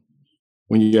know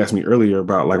when you asked me earlier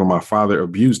about like when my father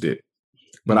abused it,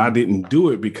 but I didn't do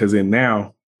it because then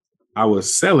now I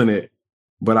was selling it,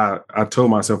 but I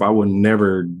told myself I would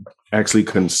never actually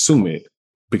consume it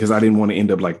because I didn't want to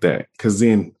end up like that. Because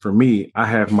then for me, I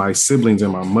have my siblings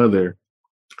and my mother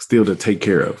still to take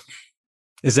care of.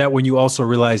 Is that when you also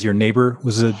realized your neighbor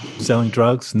was selling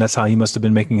drugs, and that's how he must have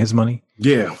been making his money?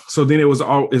 Yeah. So then it was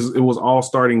all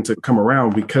starting to come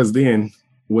around, because then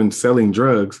when selling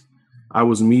drugs, I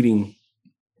was meeting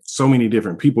so many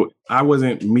different people. I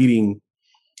wasn't meeting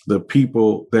the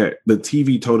people that the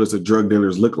TV told us the drug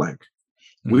dealers look like.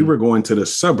 Mm-hmm. We were going to the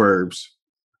suburbs,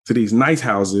 to these nice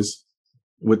houses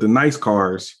with the nice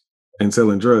cars and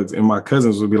selling drugs. And my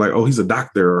cousins would be like, oh, he's a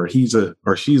doctor, or she's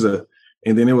a,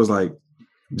 and then it was like,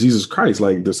 Jesus Christ,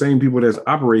 like the same people that's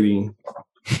operating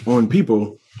on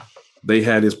people, they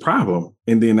had this problem.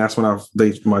 And then that's when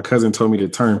my cousin told me the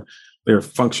term, they're a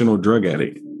functional drug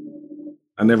addict.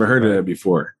 I never heard of that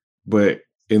before, but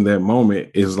in that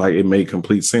moment, it's like, it made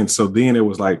complete sense. So then it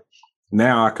was like,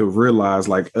 now I could realize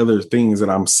like other things that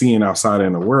I'm seeing outside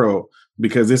in the world,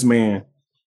 because this man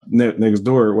next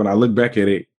door, when I look back at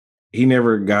it, he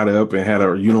never got up and had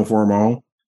a uniform on.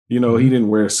 You know, he didn't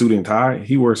wear a suit and tie.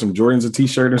 He wore some Jordans, a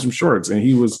t-shirt, and some shorts. And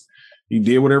he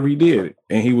did whatever he did.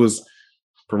 And he was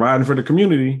providing for the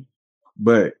community,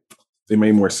 but it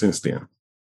made more sense then.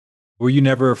 Were you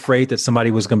never afraid that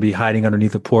somebody was going to be hiding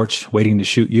underneath a porch waiting to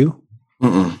shoot you?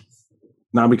 Mm-mm.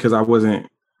 Not because I wasn't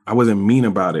mean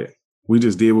about it. We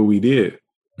just did what we did,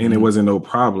 and it wasn't no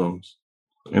problems.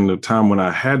 And the time when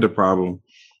I had the problem,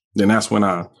 then that's when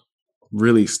I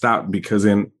really stopped, because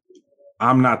then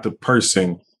I'm not the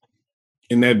person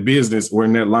in that business or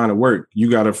in that line of work.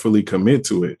 You got to fully commit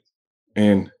to it.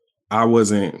 And I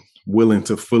wasn't willing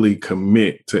to fully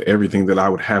commit to everything that I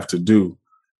would have to do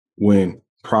when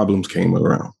problems came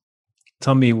around.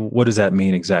 Tell me, what does that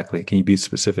mean exactly? Can you be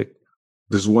specific?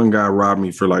 This one guy robbed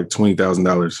me for like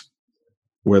 $20,000,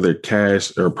 whether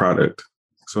cash or product.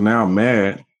 So now I'm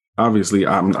mad. Obviously,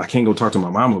 I can't go talk to my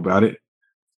mom about it.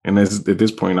 And at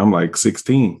this point, I'm like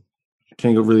 16. I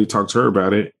can't go really talk to her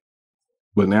about it.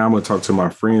 But now I'm going to talk to my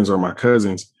friends or my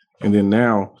cousins. And then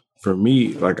now, for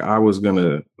me, like, I was going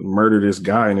to murder this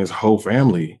guy and his whole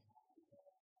family.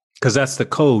 Because that's the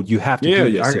code. You have to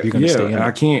do this if you're going to stay in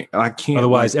it. I can't.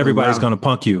 Otherwise, everybody's going to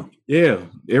punk you. Yeah.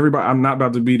 Everybody. I'm not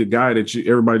about to be the guy that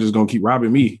everybody just going to keep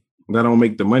robbing me. That don't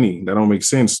make the money. That don't make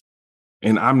sense.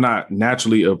 And I'm not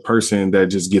naturally a person that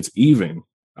just gets even.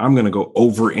 I'm going to go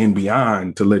over and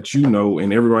beyond to let you know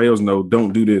and everybody else know,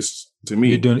 don't do this to me.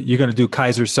 You're going to do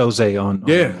Kaiser Soze on.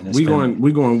 Yeah.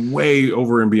 We're going way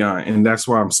over and beyond. And that's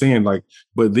why I'm saying, like,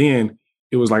 but then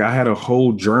it was like I had a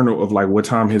whole journal of like what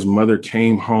time his mother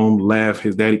came home, left,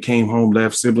 his daddy came home,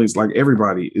 left, siblings, like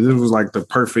everybody. It was like the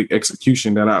perfect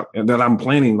execution that I'm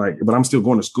planning, like, but I'm still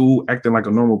going to school, acting like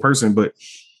a normal person, but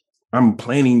I'm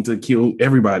planning to kill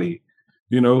everybody,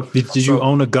 you know? Did you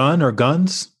own a gun or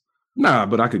guns? Nah,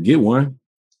 but I could get one.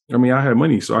 I mean, I had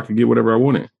money, so I could get whatever I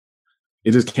wanted.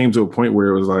 It just came to a point where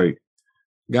it was like,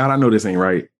 God, I know this ain't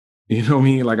right. You know what I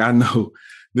mean? Like, I know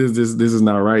this is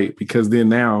not right, because then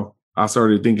now I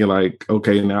started thinking like,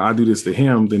 okay, now I do this to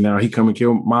him, then now he come and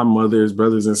kill my mother's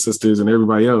brothers and sisters and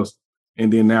everybody else.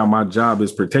 And then now my job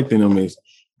is protecting them. Is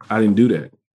I didn't do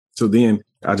that. So then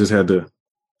I just had to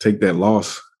take that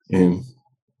loss and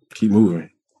keep moving.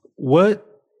 What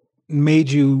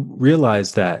made you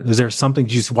realize that? Was there something?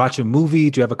 Did you just watch a movie?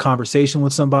 Do you have a conversation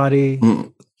with somebody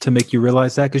to make you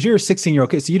realize that? Because you're a 16-year-old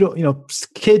kid, so you don't,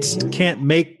 kids can't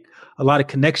make a lot of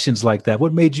connections like that.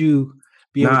 What made you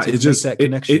be able to make that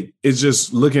connection? It's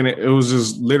just looking at, it was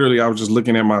just literally, I was just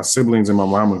looking at my siblings and my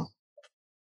mama.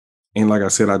 And like I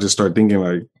said, I just started thinking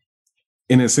like,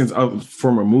 in a sense of,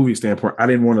 from a movie standpoint, I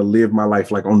didn't want to live my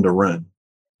life like on the run.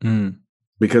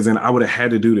 Because then I would have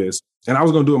had to do this. And I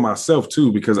was going to do it myself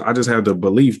too, because I just had the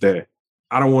belief that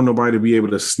I don't want nobody to be able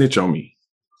to snitch on me.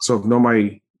 So if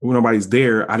nobody's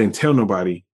there, I didn't tell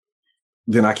nobody,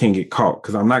 then I can't get caught,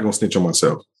 because I'm not going to snitch on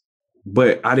myself.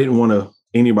 But I didn't want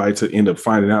anybody to end up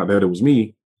finding out that it was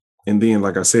me. And then,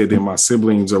 like I said, then my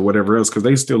siblings or whatever else, because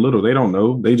they still little, they don't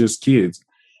know. They just kids.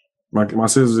 My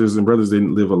sisters and brothers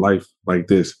didn't live a life like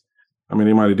this. I mean,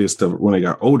 they might have did stuff when they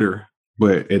got older,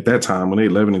 but at that time, when they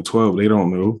 11 and 12, they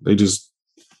don't know. They just,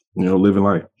 living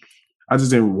life. I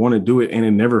just didn't want to do it, and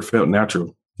it never felt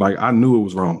natural. Like, I knew it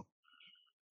was wrong.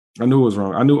 I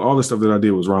knew all the stuff that I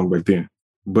did was wrong back then,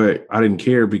 but I didn't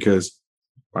care because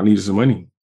I needed some money.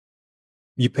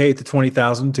 You paid the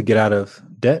 $20,000 to get out of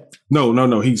debt? No.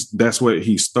 That's what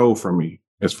he stole from me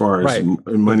as far as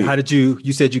money. How did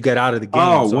you said you got out of the game.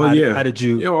 Oh, so well, yeah. How did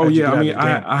you? I mean,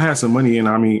 I had some money, and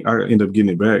I mean, I ended up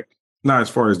getting it back. Not as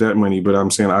far as that money, but I'm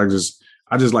saying I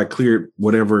just like cleared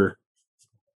whatever,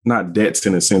 not debts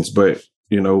in a sense, but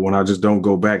when I just don't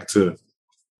go back to,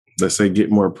 let's say,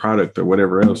 get more product or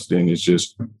whatever else, then it's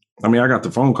just, I mean, I got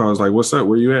the phone calls like, what's up?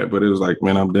 Where you at? But it was like,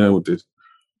 man, I'm done with this.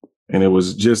 And it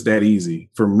was just that easy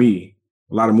for me.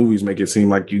 A lot of movies make it seem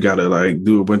like you got to like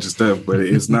do a bunch of stuff, but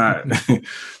it's not.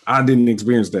 I didn't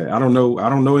experience that. I don't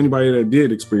know anybody that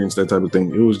did experience that type of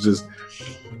thing. It was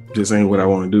just ain't what I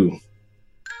want to do.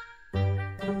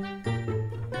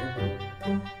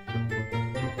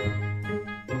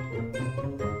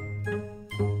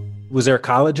 Was there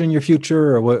college in your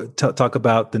future, or what? Talk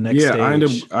about the next stage.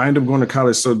 I ended up going to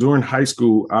college. So during high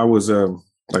school, I was,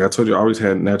 like I told you, I always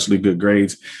had naturally good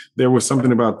grades. There was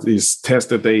something about this test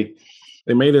that they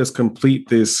made us complete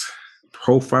this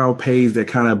profile page that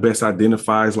kind of best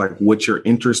identifies like what your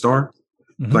interests are,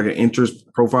 like an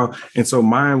interest profile. And so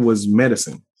mine was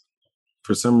medicine.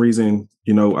 For some reason,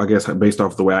 I guess based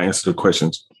off the way I answered the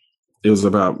questions, it was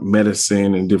about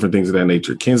medicine and different things of that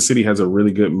nature. Kansas City has a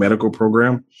really good medical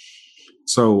program.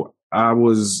 So I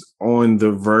was on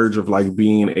the verge of like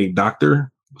being a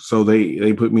doctor. So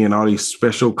they put me in all these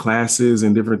special classes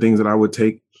and different things that I would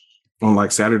take on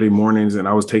like Saturday mornings. And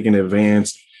I was taking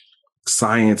advanced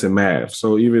science and math.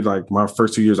 So even like my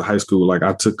first 2 years of high school, like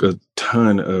I took a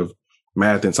ton of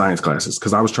math and science classes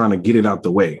because I was trying to get it out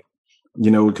the way,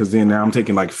 because then now I'm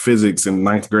taking like physics in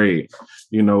ninth grade,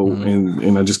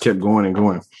 and I just kept going and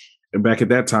going. And back at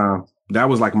that time, that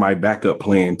was like my backup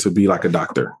plan to be like a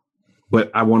doctor. But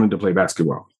I wanted to play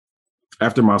basketball.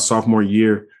 After my sophomore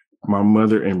year, my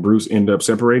mother and Bruce ended up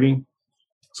separating.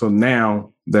 So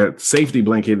now that safety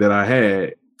blanket that I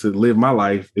had to live my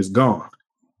life is gone.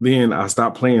 Then I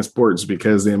stopped playing sports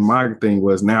because then my thing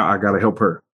was now I got to help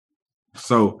her.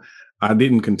 So I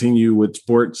didn't continue with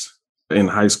sports in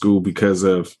high school because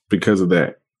of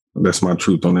that. That's my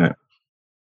truth on that.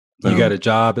 You got a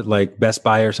job at like Best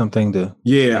Buy or something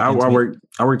I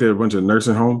worked at a bunch of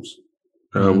nursing homes.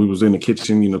 We was in the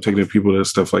kitchen, taking care of people and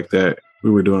stuff like that. We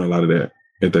were doing a lot of that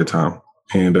at that time.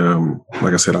 And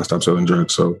like I said, I stopped selling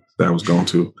drugs, so that was gone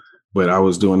too. But I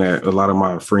was doing that. A lot of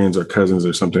my friends or cousins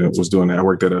or something was doing that. I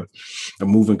worked at a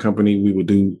moving company. We would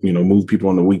do, move people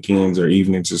on the weekends or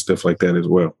evenings and stuff like that as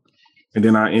well. And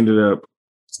then I ended up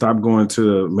stopped going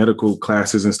to medical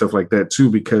classes and stuff like that too,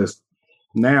 because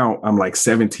now I'm like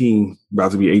 17,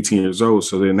 about to be 18 years old.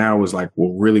 So then now it's like,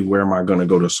 well, really, where am I going to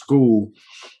go to school?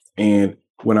 And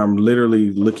when I'm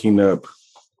literally looking up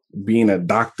being a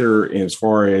doctor as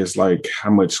far as like how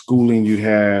much schooling you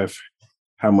have,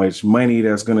 how much money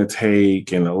that's going to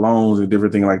take and the loans and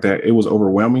different things like that, it was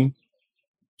overwhelming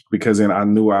because then I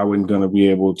knew I wasn't going to be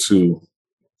able to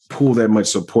pull that much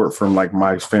support from like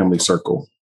my family circle.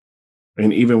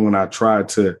 And even when I tried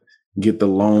to get the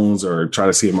loans or try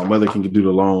to see if my mother can do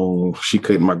the loan, she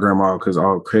couldn't, my grandma, because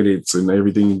all credits and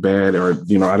everything bad, or, I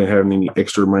didn't have any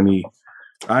extra money.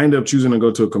 I ended up choosing to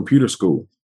go to a computer school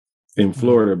in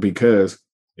Florida because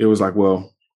it was like,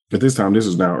 well, at this time, this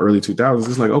is now early 2000s.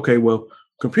 It's like, okay, well,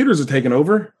 computers are taking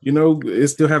over, it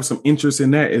still have some interest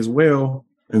in that as well.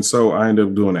 And so I ended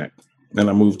up doing that. And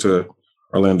I moved to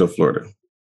Orlando, Florida.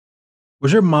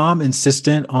 Was your mom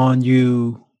insistent on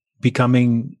you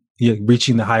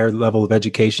reaching the higher level of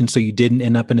education so you didn't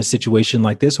end up in a situation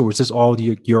like this? Or was this all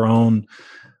your own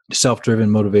self-driven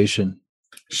motivation?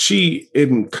 She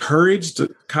encouraged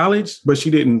college, but she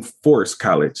didn't force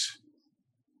college.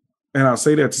 And I'll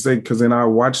say that to say, because then I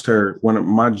watched her when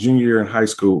my junior year in high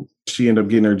school, she ended up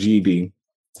getting her GED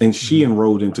and she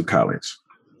enrolled into college.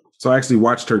 So I actually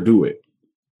watched her do it,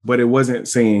 but it wasn't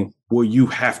saying, well, you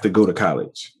have to go to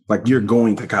college. Like you're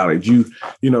going to college,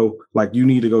 like you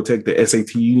need to go take the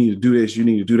SAT. You need to do this. You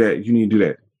need to do that. You need to do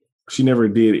that. She never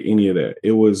did any of that.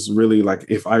 It was really like,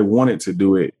 if I wanted to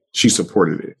do it, she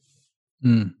supported it.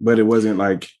 But it wasn't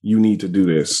like, you need to do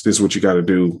this. This is what you got to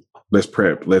do. Let's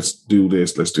prep. Let's do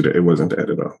this. Let's do that. It wasn't that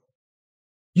at all.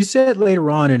 You said later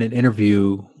on in an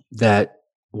interview that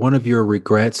one of your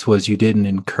regrets was you didn't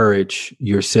encourage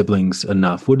your siblings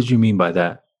enough. What did you mean by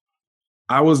that?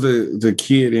 I was the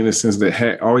kid in a sense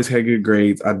that always had good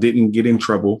grades. I didn't get in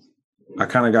trouble. I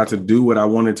kind of got to do what I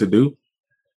wanted to do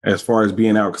as far as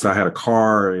being out because I had a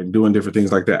car and doing different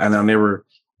things like that.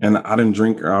 And I didn't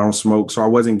drink or I don't smoke. So I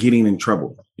wasn't getting in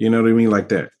trouble. You know what I mean? Like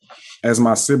that. As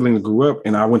my siblings grew up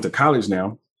and I went to college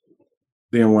now,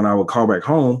 then when I would call back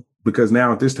home, because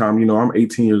now at this time, I'm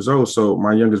 18 years old. So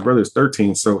my youngest brother is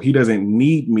 13. So he doesn't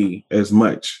need me as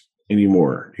much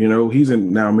anymore. He's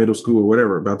in now middle school or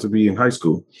whatever, about to be in high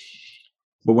school.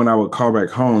 But when I would call back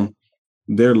home,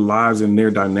 their lives and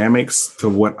their dynamics to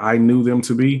what I knew them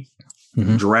to be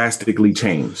drastically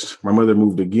changed. My mother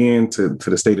moved again to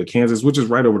the state of Kansas, which is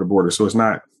right over the border. So it's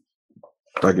not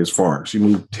like it's far. She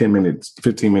moved 10 minutes,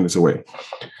 15 minutes away.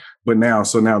 But now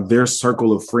their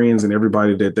circle of friends and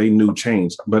everybody that they knew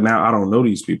changed. But now I don't know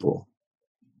these people.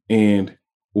 And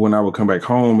when I would come back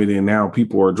home, and then now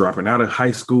people are dropping out of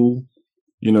high school,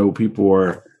 you know, people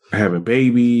are having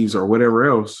babies or whatever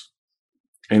else.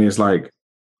 And it's like,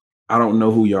 I don't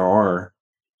know who y'all are.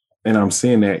 And I'm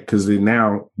saying that because then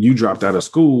now you dropped out of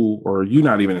school, or you're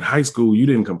not even in high school, you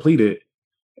didn't complete it.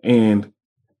 And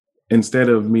instead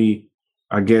of me,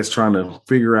 I guess, trying to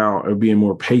figure out or being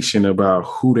more patient about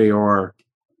who they are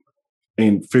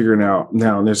and figuring out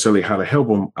now necessarily how to help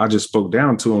them, I just spoke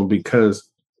down to them because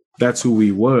that's who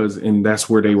we was, and that's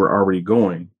where they were already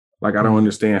going. Like, I don't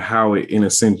understand how it, in a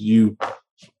sense,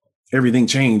 everything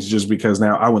changed just because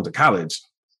now I went to college.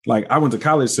 Like, I went to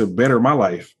college to better my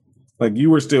life. Like,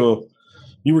 you were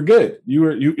good.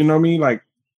 You know what I mean? Like,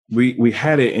 we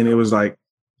had it, and it was like,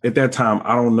 at that time,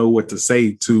 I don't know what to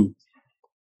say to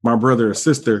my brother or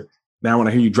sister. Now, when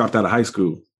I hear you dropped out of high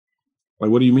school,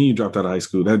 like, what do you mean you dropped out of high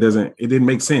school? It didn't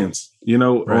make sense, you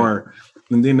know? Right.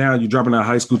 And then now you're dropping out of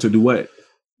high school to do what?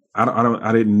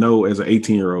 I didn't know as an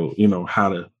 18-year-old, you know, how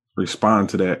to respond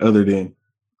to that other than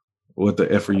what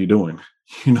the F are you doing?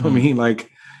 You know what I mean? Like,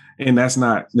 and that's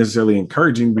not necessarily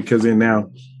encouraging, because then now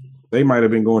they might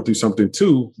have been going through something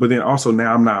too, but then also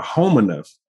now I'm not home enough.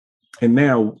 And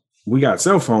now we got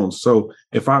cell phones. So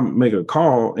if I make a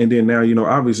call and then now, you know,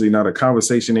 obviously now the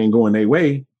conversation ain't going their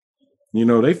way, you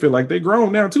know, they feel like they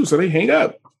grown now too. So they hang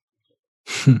up,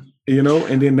 you know,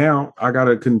 and then now I got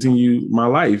to continue my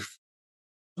life.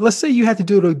 Let's say you had to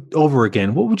do it over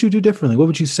again. What would you do differently? What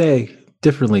would you say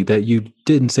differently that you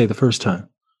didn't say the first time?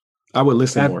 I would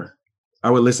listen more. I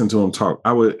would listen to them talk.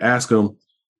 I would ask them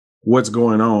what's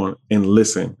going on and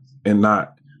listen, and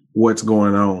not what's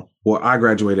going on. Well, I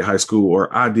graduated high school,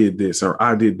 or I did this, or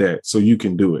I did that, so you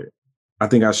can do it. I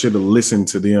think I should have listened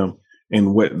to them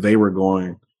and what they were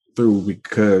going through,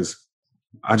 because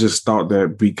I just thought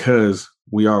that because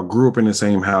we all grew up in the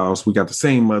same house, we got the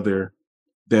same mother,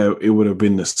 that it would have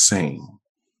been the same.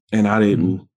 And I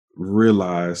didn't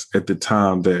realize at the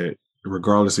time that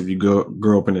regardless if you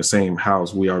grow up in the same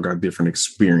house, we all got different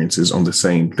experiences on the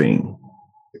same thing.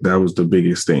 That was the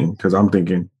biggest thing, because I'm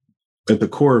thinking at the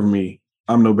core of me,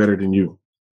 I'm no better than you.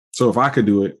 So if I could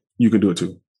do it, you can do it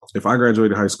too. If I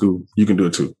graduated high school, you can do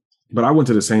it too. But I went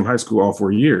to the same high school all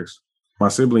 4 years. My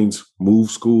siblings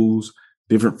moved schools,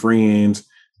 different friends,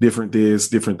 different this,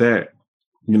 different that.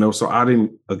 You know, so I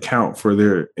didn't account for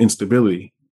their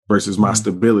instability versus my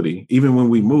stability. Even when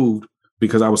we moved,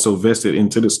 because I was so vested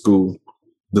into the school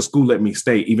let me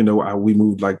stay, even though we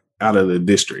moved like out of the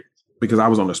district, because I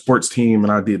was on the sports team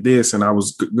and I did this and I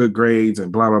was good grades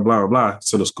and blah, blah, blah, blah.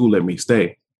 So the school let me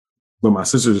stay. But my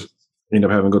sisters ended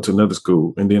up having to go to another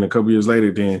school. And then a couple years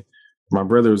later, then my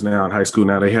brother was now in high school.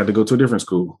 Now they had to go to a different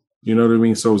school. You know what I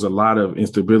mean? So it was a lot of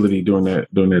instability during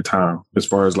that time, as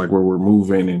far as like where we're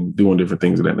moving and doing different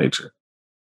things of that nature.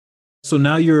 So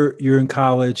now you're in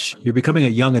college, you're becoming a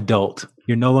young adult.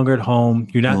 You're no longer at home.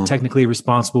 You're not technically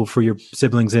responsible for your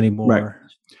siblings anymore. Right.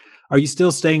 Are you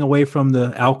still staying away from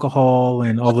the alcohol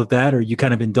and all of that? Or are you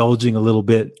kind of indulging a little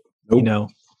bit? Nope. You know,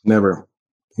 never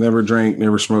drank,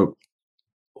 never smoked.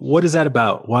 What is that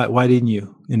about? Why didn't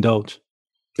you indulge?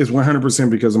 It's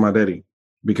 100% because of my daddy,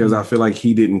 because I feel like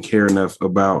he didn't care enough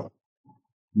about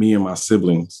me and my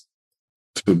siblings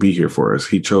to be here for us.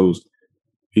 He chose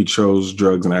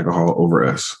drugs and alcohol over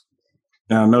us.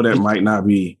 Now I know that might not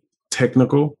be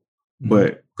technical,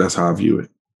 but that's how I view it.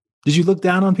 Did you look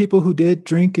down on people who did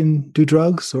drink and do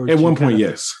drugs? Or at one point,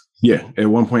 yes. Yeah. At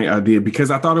one point I did,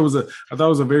 because I thought it was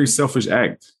a very selfish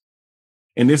act.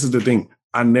 And this is the thing.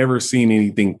 I never seen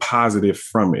anything positive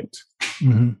from it.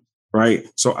 Mm-hmm. Right.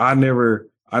 So I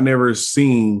never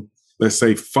seen, let's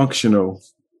say, functional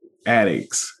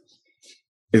addicts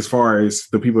as far as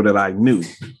the people that I knew.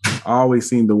 I always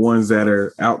seen the ones that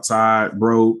are outside,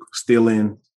 broke,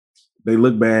 stealing. They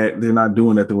look bad. They're not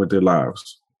doing nothing with their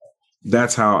lives.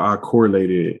 That's how I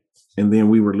correlated it. And then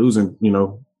we were losing, you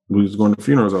know, we was going to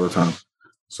funerals all the time.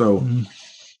 So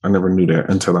I never knew that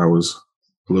until I was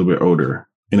a little bit older,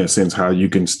 in a sense, how you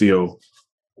can still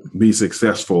be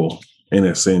successful in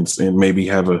a sense and maybe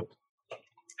have a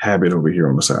habit over here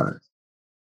on the side.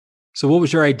 So what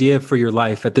was your idea for your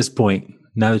life at this point,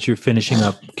 now that you're finishing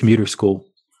up commuter school?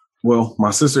 Well, my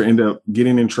sister ended up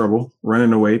getting in trouble,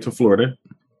 running away to Florida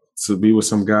to be with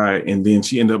some guy. And then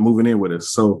she ended up moving in with us.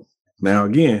 So now,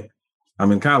 again,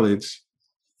 I'm in college,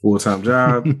 full-time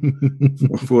job,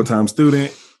 full-time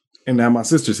student. And now my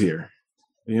sister's here,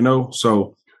 you know?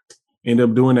 So Ended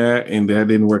up doing that, and that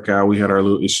didn't work out. We had our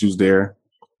little issues there.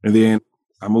 And then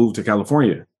I moved to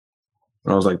California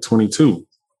when I was like 22.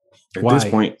 At Why? this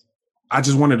point, I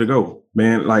just wanted to go,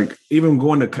 man. Like even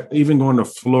going to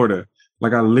Florida,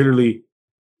 like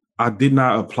I did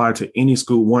not apply to any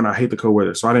school. One, I hate the cold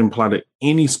weather, so I didn't apply to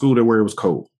any school where it was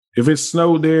cold. If it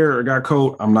snowed there or got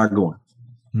cold, I'm not going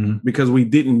because we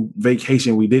didn't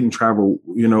vacation, we didn't travel,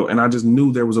 and I just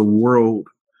knew there was a world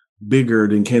bigger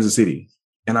than Kansas City,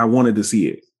 and I wanted to see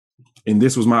it, and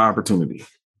this was my opportunity.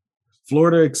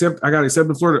 Florida, I got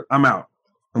accepted to Florida, I'm out.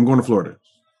 I'm going to Florida,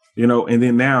 and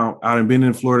then now I've been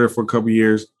in Florida for a couple of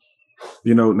years.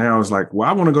 Now it's like, well,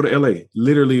 I want to go to LA.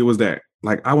 Literally, it was that.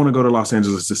 Like, I want to go to Los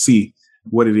Angeles to see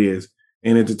what it is.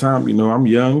 And at the time, I'm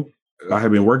young. I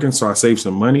had been working, so I saved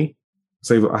some money.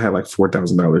 I had like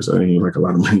 $4,000. I didn't like a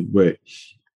lot of money, but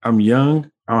I'm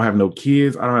young. I don't have no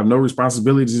kids. I don't have no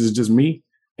responsibilities. It's just me.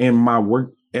 And my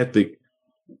work ethic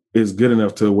is good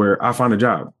enough to where I find a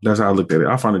job. That's how I looked at it.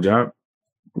 I find a job.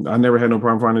 I never had no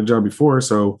problem finding a job before.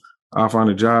 So I found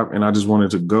a job and I just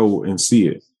wanted to go and see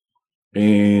it.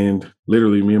 And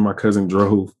literally me and my cousin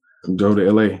drove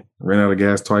to LA, ran out of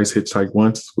gas twice, hitchhiked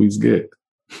once. We was good.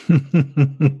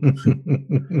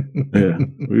 Yeah,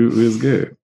 we was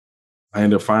good. I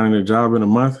ended up finding a job in a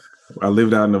month. I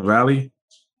lived out in the valley.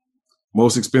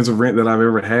 Most expensive rent that I've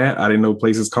ever had. I didn't know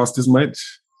places cost this much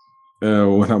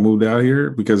when I moved out here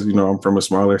because, I'm from a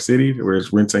smaller city where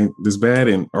rent ain't this bad.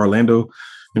 In Orlando,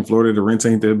 in Florida, the rent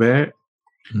ain't that bad.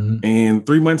 Mm-hmm. And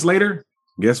 3 months later,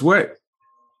 guess what?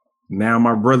 Now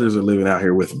my brothers are living out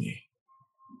here with me.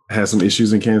 I had some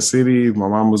issues in Kansas City. My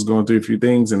mom was going through a few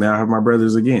things, and now I have my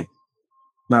brothers again.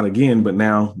 Not again, but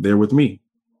now they're with me.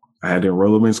 I had to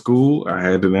enroll them in school. I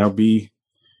had to now be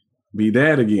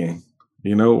dad again,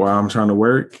 while I'm trying to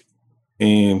work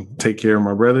and take care of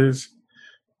my brothers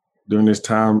during this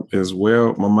time as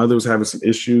well. My mother was having some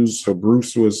issues. So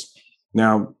Bruce was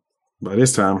now, by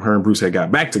this time, her and Bruce had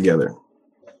got back together.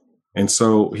 And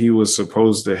so he was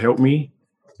supposed to help me.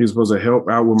 He was supposed to help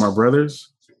out with my brothers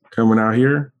coming out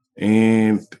here.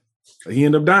 And he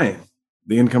ended up dying.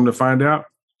 Then come to find out,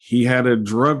 he had a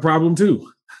drug problem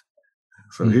too.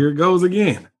 So here it goes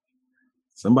again.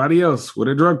 Somebody else with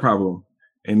a drug problem.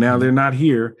 And now they're not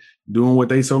here doing what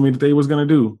they told me that they was going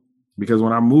to do. Because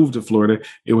when I moved to Florida,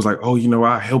 it was like, oh,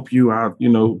 I'll help you. I'll,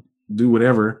 do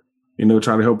whatever,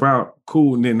 try to help out.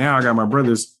 Cool. And then now I got my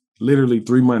brothers literally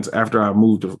 3 months after I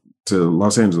moved to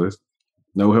Los Angeles.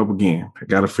 No help again. I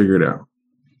got to figure it out.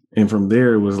 And from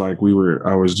there, it was like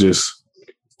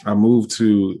I moved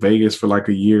to Vegas for like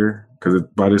a year because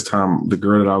by this time, the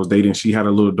girl that I was dating, she had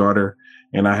a little daughter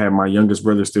and I had my youngest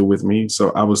brother still with me.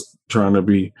 So I was trying to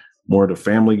be more the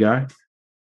family guy.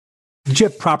 Did you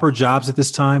have proper jobs at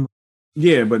this time?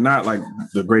 Yeah, but not like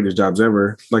the greatest jobs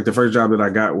ever. Like the first job that I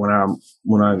got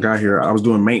when I got here, I was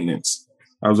doing maintenance.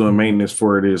 I was doing maintenance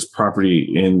for this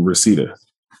property in Reseda.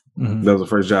 Mm-hmm. That was the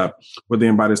first job. But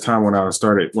then by this time when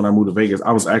I moved to Vegas,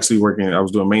 I was actually I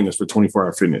was doing maintenance for 24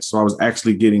 Hour Fitness. So I was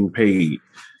actually getting paid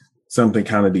something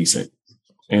kind of decent.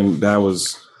 And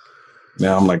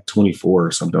now I'm like 24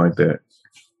 or something like that,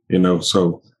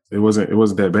 so it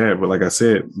wasn't that bad. But like I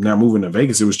said, now moving to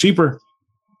Vegas, it was cheaper.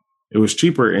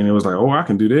 And it was like, oh, I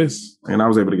can do this. And I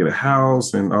was able to get a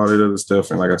house and all that other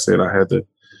stuff. And like I said, I had the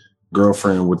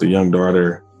girlfriend with the young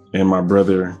daughter and my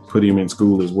brother put him in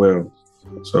school as well.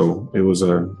 So it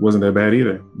wasn't that bad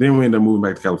either. Then we ended up moving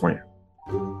back to California.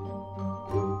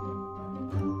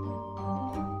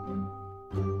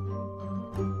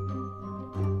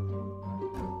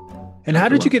 And how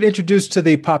did you get introduced to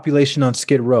the population on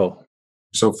Skid Row?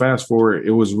 So fast forward,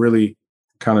 it was really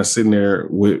kind of sitting there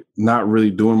with not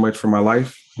really doing much for my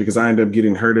life because I ended up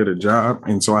getting hurt at a job.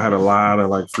 And so I had a lot of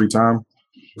like free time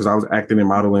because I was acting and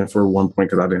modeling for one point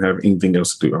because I didn't have anything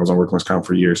else to do. I was on workman's comp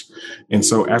for years. And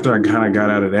so after I kind of got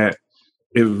out of that,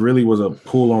 it really was a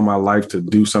pull on my life to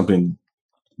do something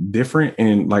different.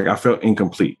 And like I felt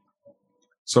incomplete.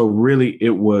 So really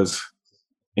it was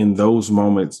in those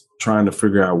moments trying to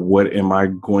figure out what am I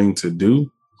going to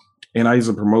do? And I used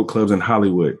to promote clubs in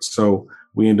Hollywood. So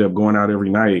we ended up going out every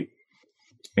night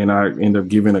and I ended up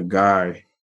giving a guy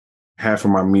half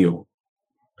of my meal.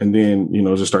 And then,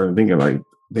 just started thinking like,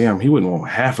 damn, he wouldn't want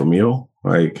half a meal.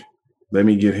 Like, let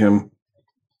me get him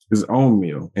his own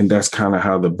meal. And that's kind of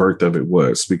how the birth of it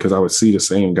was because I would see the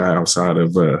same guy outside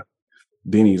of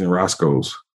Denny's and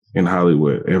Roscoe's in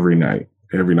Hollywood every night.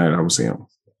 Every night I would see him.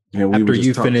 And after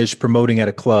you finished promoting at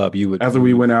a club, you would... After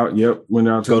we went out to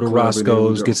go to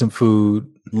Roscoe's, get some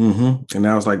food. Mm-hmm. And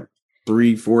that was like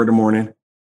 3-4 in the morning.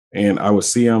 And I would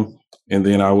see him and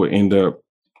then I would end up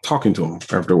talking to him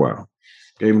after a while.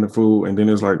 gave him the food. And then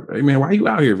it was like, hey man, why are you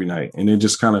out here every night? And then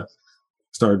just kind of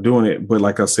started doing it. But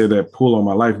like I said, that pull on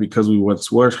my life, because we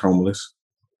once were homeless,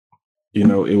 you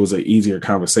know, it was an easier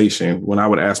conversation when I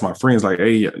would ask my friends like,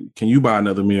 hey, can you buy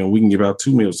another meal? We can give out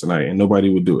 2 meals tonight, and nobody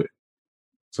would do it.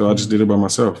 So I just did it by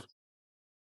myself.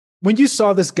 When you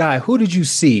saw this guy, who did you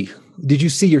see? Did you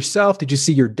see yourself? Did you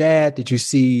see your dad? Did you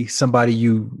see somebody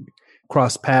you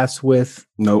crossed paths with?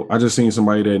 No, I just seen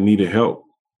somebody that needed help.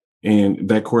 And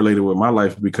that correlated with my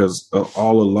life, because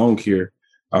all along here,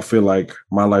 I feel like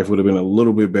my life would have been a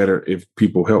little bit better if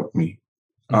people helped me.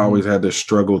 I always had to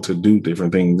struggle to do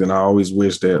different things. And I always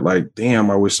wish that, like, damn,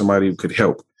 I wish somebody could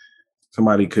help.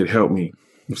 Somebody could help me.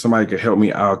 If somebody could help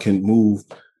me, I could move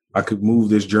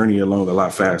this journey along a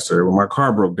lot faster. When my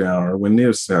car broke down or when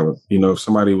this happened, you know, if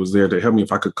somebody was there to help me,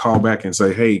 if I could call back and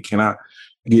say, hey, can I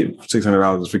get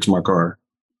 $600 to fix my car?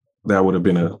 That would have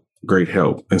been a great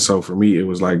help. And so for me, it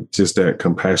was like just that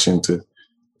compassion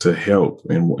to help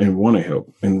and want to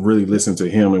help and really listen to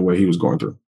him and what he was going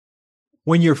through.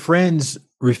 When your friends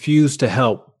refuse to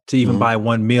help to even buy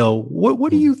one meal, what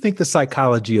do you think the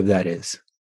psychology of that is?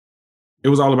 It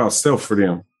was all about self for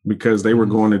them, because they were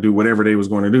going to do whatever they was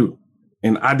going to do.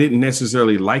 And I didn't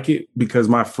necessarily like it, because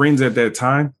my friends at that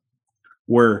time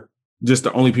were just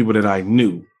the only people that I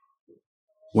knew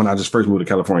when I just first moved to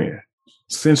California.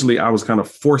 Essentially, I was kind of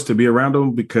forced to be around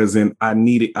them, because then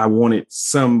I wanted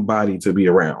somebody to be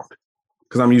around,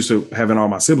 because I'm used to having all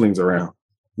my siblings around,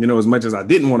 you know, as much as I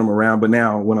didn't want them around. But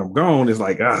now when I'm gone, it's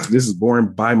like, this is boring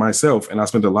by myself. And I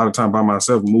spent a lot of time by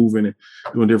myself, moving and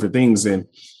doing different things.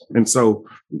 And so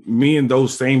me and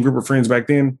those same group of friends back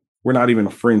then, we're not even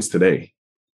friends today.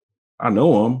 I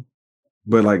know them,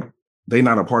 but like, they're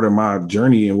not a part of my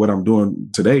journey and what I'm doing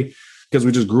today, because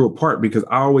we just grew apart, because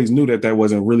I always knew that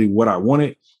wasn't really what I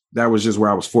wanted. That was just where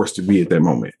I was forced to be at that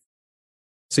moment.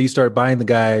 So you start buying the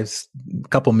guys a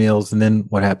couple meals, and then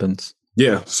what happens?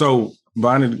 Yeah. So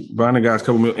buying the guys a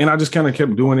couple meals, and I just kind of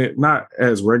kept doing it, not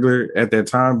as regular at that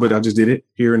time, but I just did it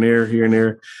here and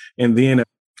there. And then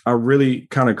I really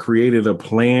kind of created a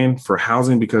plan for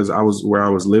housing, because where I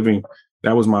was living,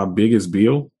 that was my biggest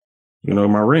bill, you know,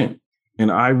 my rent. And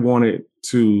I wanted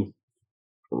to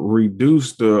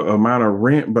reduce the amount of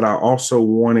rent, but I also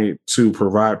wanted to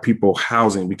provide people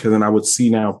housing, because then I would see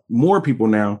now more people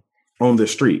now on the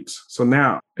streets. So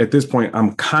now at this point,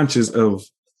 I'm conscious of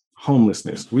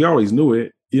homelessness. We always knew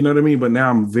it, you know what I mean? But now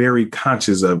I'm very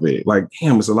conscious of it. Like,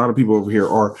 damn, it's a lot of people over here.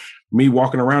 Or me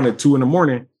walking around at 2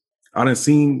 a.m. I done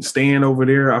seen Stan over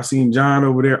there. I've seen John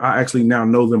over there. I actually now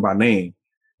know them by name.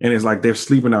 And it's like they're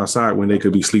sleeping outside when they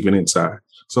could be sleeping inside.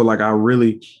 So like, I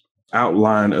really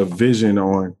outline a vision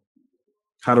on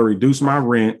how to reduce my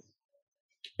rent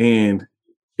and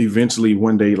eventually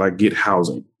one day like get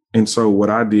housing. And so what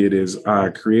I did is I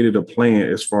created a plan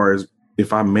as far as,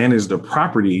 if I managed the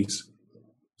properties,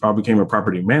 if I became a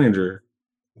property manager,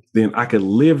 then I could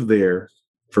live there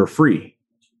for free.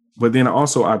 But then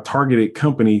also I targeted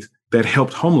companies that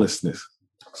helped homelessness.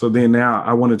 So then now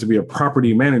I wanted to be a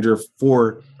property manager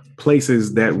for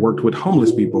places that worked with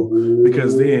homeless people,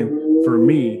 because then for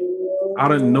me, I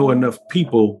didn't know enough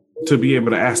people to be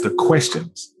able to ask the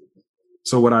questions.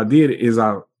 So what I did is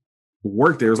I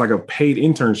worked there. It was like a paid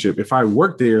internship. If I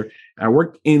worked there, I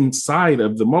worked inside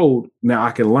of the mold. Now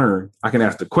I can learn. I can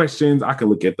ask the questions. I can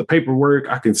look at the paperwork.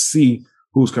 I can see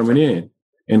who's coming in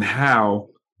and how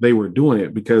they were doing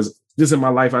it. Because just in my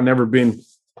life, I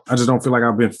just don't feel like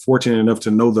I've been fortunate enough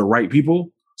to know the right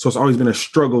people. So it's always been a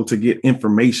struggle to get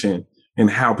information and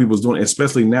how people's doing it.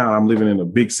 Especially now I'm living in a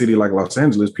big city like Los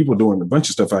Angeles, people doing a bunch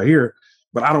of stuff out here,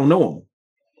 but I don't know them.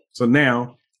 So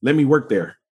now let me work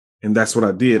there. And that's what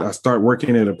I did. I started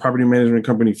working at a property management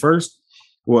company first.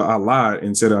 Well, I lied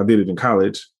and said I did it in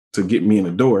college to get me in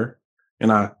the door.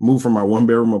 And I moved from my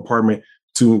 1-bedroom apartment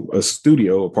to a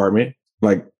studio apartment,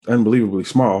 like unbelievably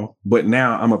small. But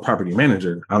now I'm a property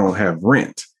manager. I don't have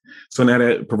rent. So now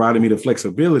that provided me the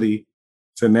flexibility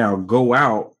to now go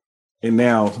out and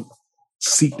now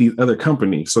seek these other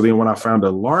companies. So then when I found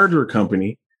a larger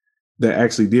company that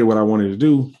actually did what I wanted to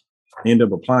do, I ended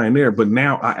up applying there. But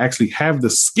now I actually have the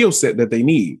skill set that they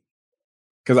need,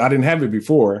 because I didn't have it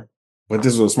before, but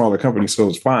this was a smaller company, so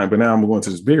it's fine. But now I'm going to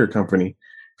this bigger company.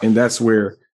 And that's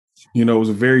where, you know, it was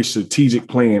a very strategic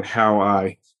plan how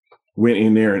I went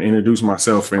in there and introduced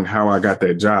myself and how I got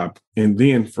that job. And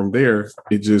then from there,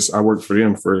 I worked for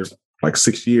them for like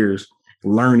 6 years,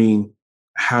 learning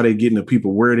how they getting the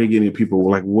people, where they getting the people,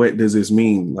 like, what does this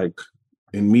mean? Like,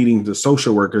 and meeting the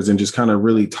social workers and just kind of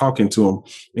really talking to them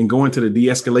and going to the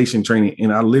de-escalation training.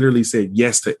 And I literally said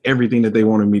yes to everything that they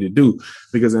wanted me to do,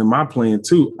 because in my plan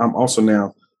too, I'm also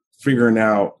now figuring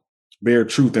out bare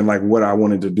truth and like what I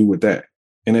wanted to do with that.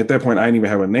 And at that point, I didn't even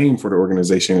have a name for the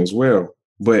organization as well.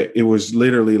 But it was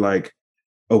literally like,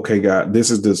 okay, God,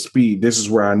 this is the speed. This is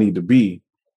where I need to be.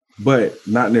 But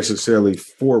not necessarily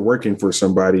for working for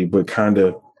somebody, but kind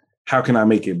of how can I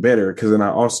make it better? Because then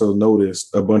I also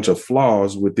noticed a bunch of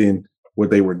flaws within what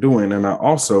they were doing. And I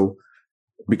also,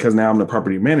 because now I'm the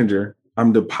property manager,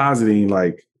 I'm depositing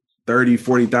like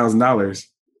 $30,000-$40,000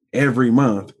 every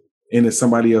month into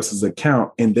somebody else's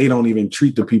account. And they don't even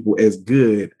treat the people as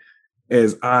good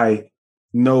as I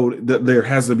know that there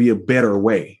has to be a better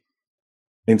way.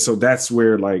 And so that's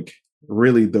where like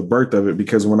really the birth of it,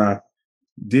 because when I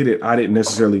did it, I didn't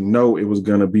necessarily know it was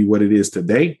going to be what it is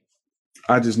today.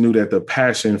 I just knew that the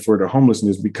passion for the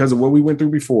homelessness, because of what we went through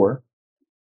before,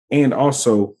 and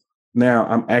also now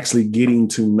I'm actually getting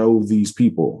to know these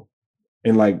people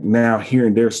and like now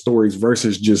hearing their stories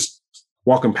versus just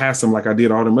walking past them like I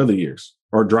did all them other years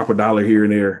or drop a dollar here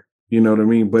and there. You know what I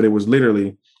mean? But it was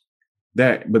literally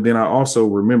that. But then I also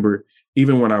remember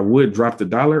even when I would drop the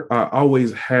dollar, I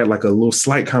always had like a little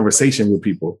slight conversation with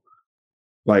people.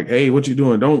 Like, hey, what you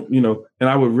doing? Don't, you know, and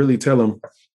I would really tell them,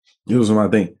 it was my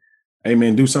thing. Hey,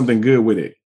 man, do something good with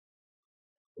it.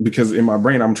 Because in my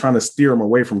brain, I'm trying to steer them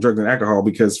away from drugs and alcohol,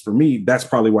 because for me, that's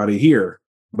probably why they're here.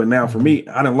 But now for me,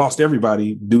 I done lost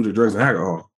everybody due to drugs and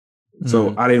alcohol.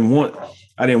 So I didn't want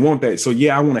that. So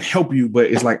yeah, I want to help you, but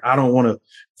it's like, I don't want to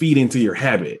feed into your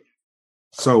habit.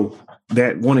 So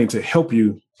that wanting to help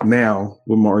you now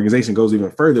with my organization goes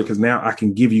even further, because now I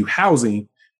can give you housing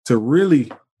to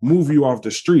really move you off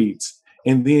the streets,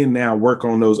 and then now work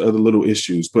on those other little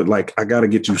issues. But like, I got to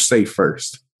get you safe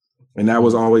first. And that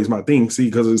was always my thing. See,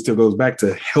 because it still goes back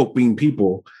to helping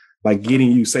people, like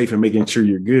getting you safe and making sure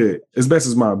you're good as best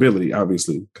as my ability,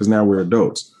 obviously, because now we're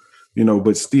adults, you know,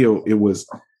 but still it was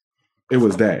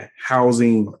that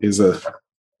housing is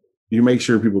you make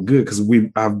sure people good. Cause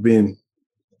I've been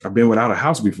without a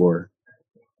house before.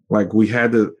 Like we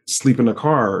had to sleep in the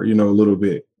car, you know, a little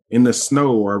bit in the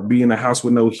snow or be in a house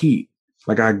with no heat.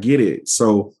 Like I get it.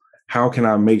 So how can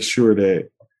I make sure that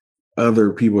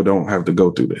other people don't have to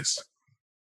go through this?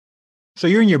 So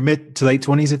you're in your mid to late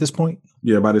 20s at this point?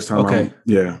 Yeah, by this time. Okay.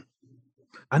 Yeah.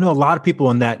 I know a lot of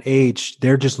people in that age,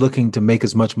 they're just looking to make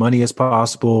as much money as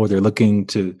possible, or they're looking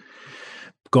to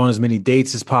go on as many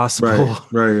dates as possible.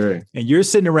 Right. And you're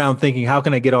sitting around thinking, how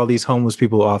can I get all these homeless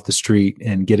people off the street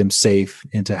and get them safe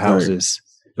into houses?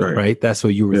 Right? That's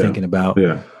what you were thinking about.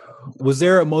 Yeah. Was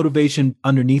there a motivation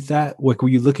underneath that? Like, were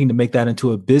you looking to make that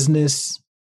into a business?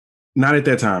 Not at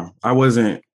that time. I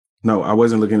wasn't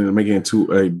looking to make it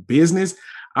into a business.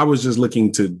 I was just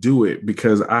looking to do it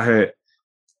because I had,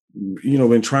 you know,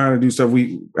 been trying to do stuff.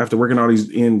 After working all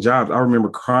these end jobs, I remember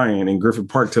crying in Griffith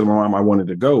Park telling my mom I wanted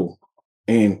to go.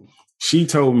 And she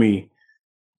told me,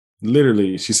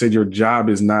 literally, she said, your job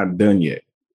is not done yet.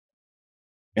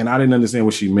 And I didn't understand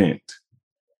what she meant.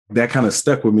 That kind of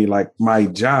stuck with me, like my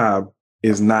job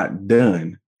is not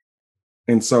done.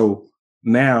 And so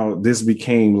now this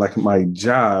became like my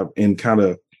job, and kind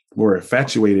of more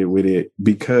infatuated with it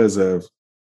because of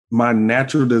my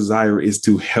natural desire is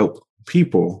to help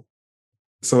people.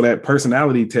 So that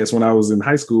personality test when I was in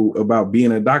high school about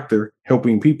being a doctor,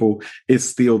 helping people, it's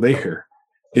still there.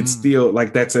 It's still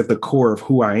like, that's at the core of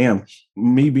who I am.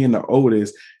 Me being the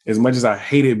oldest, as much as I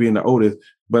hated being the oldest,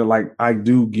 but like I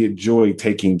do get joy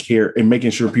taking care and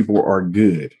making sure people are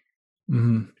good,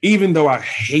 even though I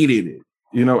hated it,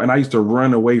 you know, and I used to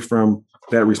run away from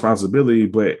that responsibility,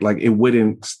 but like it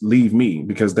wouldn't leave me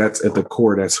because that's at the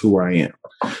core. That's who I am.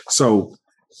 So,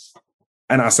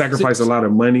 and I sacrificed a lot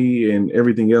of money and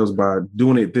everything else by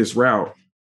doing it this route.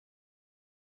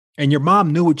 And your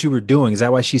mom knew what you were doing. Is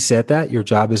that why she said that your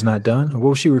job is not done? Or what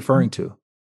was she referring to?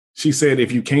 She said,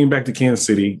 if you came back to Kansas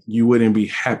City, you wouldn't be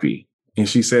happy. And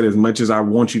she said, as much as I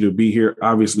want you to be here,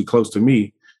 obviously close to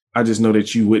me, I just know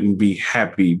that you wouldn't be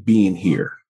happy being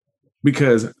here.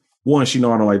 Because one, she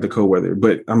know I don't like the cold weather,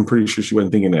 but I'm pretty sure she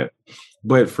wasn't thinking that.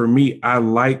 But for me, I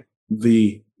like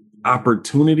the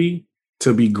opportunity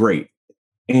to be great.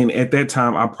 And at that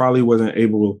time, I probably wasn't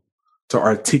able to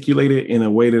articulate it in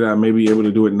a way that I may be able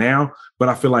to do it now. But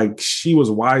I feel like she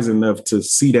was wise enough to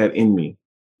see that in me.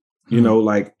 You know,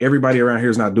 like everybody around here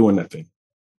is not doing nothing.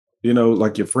 You know,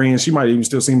 like your friends, she might even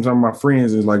still see some of my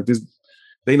friends is like this,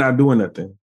 they not doing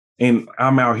nothing. And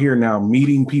I'm out here now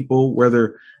meeting people,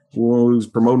 whether when we was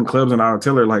promoting clubs, and I would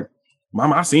tell her like,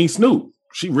 Mama, I seen Snoop.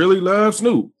 She really loves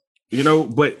Snoop, you know,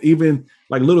 but even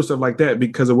like little stuff like that,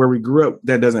 because of where we grew up,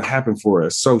 that doesn't happen for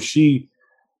us. So she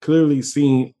clearly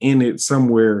seen in it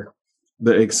somewhere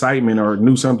the excitement or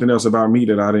knew something else about me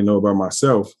that I didn't know about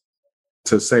myself.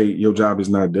 to say your job is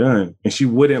not done. And she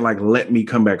wouldn't like let me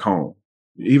come back home,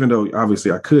 even though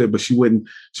obviously I could, but she wouldn't.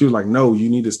 She was like, no, you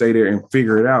need to stay there and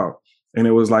figure it out. And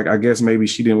it was like, I guess maybe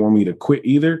she didn't want me to quit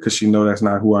either, because she know that's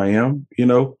not who I am, you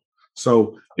know?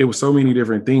 So it was so many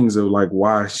different things of like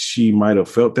why she might have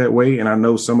felt that way. And I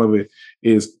know some of it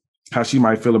is how she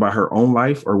might feel about her own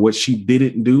life or what she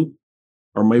didn't do,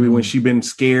 or maybe when she been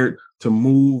scared to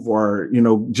move or, you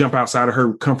know, jump outside of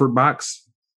her comfort box.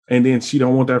 And then she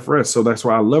don't want that for us. So that's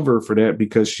why I love her for that,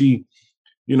 because she,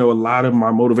 you know, a lot of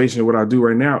my motivation of what I do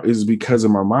right now is because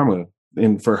of my mama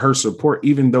and for her support,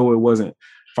 even though it wasn't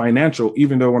financial,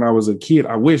 even though when I was a kid,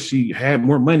 I wish she had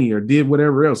more money or did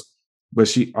whatever else, but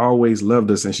she always loved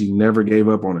us and she never gave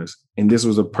up on us. And this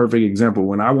was a perfect example.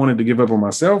 When I wanted to give up on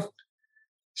myself,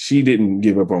 she didn't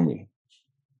give up on me.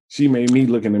 She made me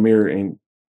look in the mirror and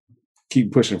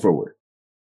keep pushing forward.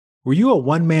 Were you a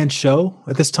one-man show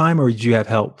at this time, or did you have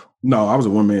help? No, I was a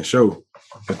one-man show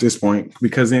at this point,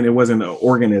 because then it wasn't an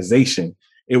organization.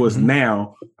 It was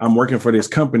now I'm working for this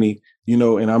company, you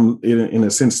know, and I'm in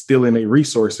a sense stealing their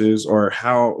resources, or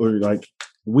like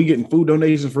we getting food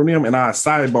donations from them. And I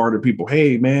sidebar to people,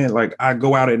 hey, man, like I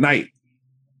go out at night.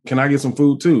 Can I get some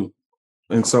food too?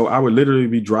 And so I would literally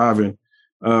be driving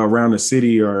around the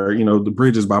city, or, you know, the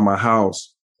bridges by my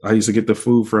house. I used to get the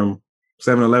food from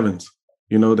 7-Elevens,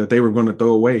 you know, that they were going to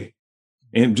throw away.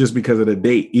 And just because of the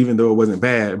date, even though it wasn't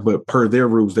bad, but per their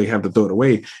rules, they have to throw it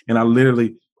away.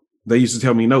 And they used to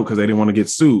tell me no, because they didn't want to get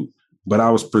sued. But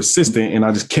I was persistent and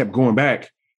I just kept going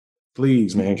back.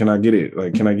 Please, man, can I get it?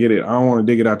 Like, can I get it? I don't want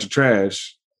to dig it out your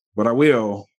trash, but I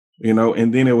will, you know?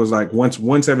 And then it was like, once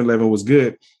 7-Eleven was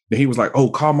good, then he was like, oh,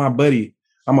 call my buddy.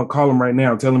 I'm going to call him right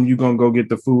now. Tell him you're going to go get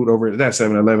the food over at that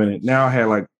 7-Eleven. And now I had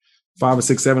like 5 or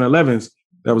 6 7-Elevens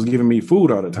that was giving me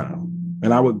food all the time.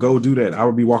 And I would go do that. I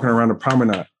would be walking around the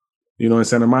promenade, you know, in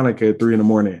Santa Monica at 3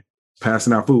 a.m,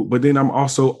 passing out food. But then I'm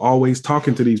also always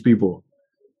talking to these people.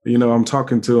 You know, I'm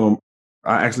talking to them.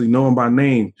 I actually know them by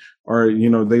name, or, you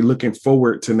know, they looking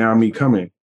forward to now me coming.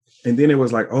 And then it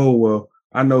was like, oh, well,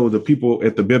 I know the people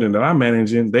at the building that I'm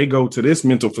managing, they go to this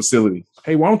mental facility.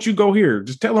 Hey, why don't you go here?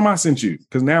 Just tell them I sent you.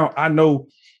 Because now I know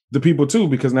the people too,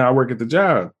 because now I work at the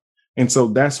job. And so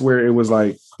that's where it was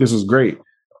like, this was great.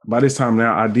 By this time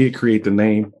now, I did create the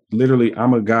name. Literally,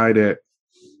 I'm a guy that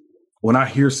when I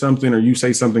hear something or you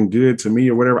say something good to me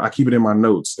or whatever, I keep it in my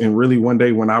notes. And really one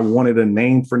day when I wanted a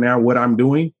name for now what I'm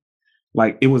doing,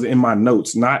 like it was in my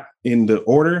notes, not in the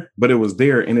order, but it was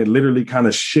there. And it literally kind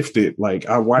of shifted. Like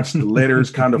I watched the letters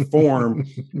kind of form,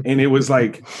 and it was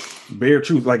like bare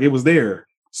truth. Like it was there.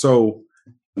 So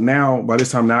now by this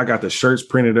time now I got the shirts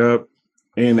printed up.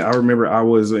 And I remember I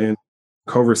was in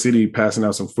Culver City passing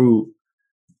out some food.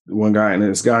 One guy, and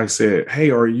this guy said, hey,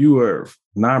 are you a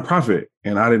nonprofit?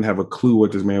 And I didn't have a clue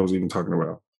what this man was even talking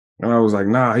about. And I was like,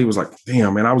 nah. He was like,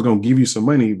 damn, man, I was going to give you some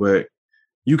money, but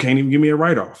you can't even give me a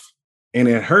write-off. And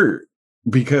it hurt,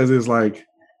 because it's like,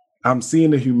 I'm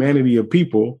seeing the humanity of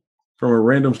people from a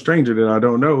random stranger that I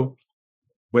don't know,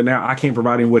 but now I can't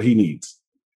provide him what he needs.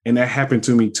 And that happened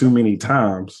to me too many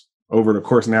times over the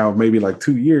course now of maybe like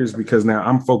 2 years, because now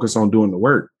I'm focused on doing the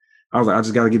work. I was like, I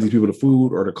just got to get these people the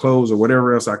food or the clothes or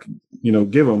whatever else I could, you know,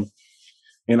 give them.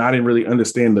 And I didn't really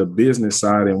understand the business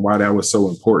side and why that was so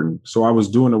important. So I was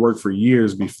doing the work for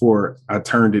years before I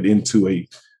turned it into a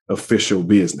official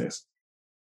business.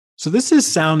 So this is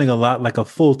sounding a lot like a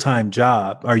full-time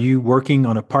job. Are you working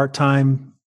on a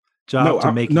part-time job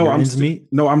to make your ends meet?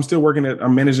 No, I'm still working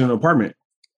I'm managing an apartment.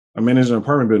 I'm managing an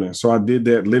apartment building. So I did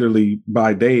that literally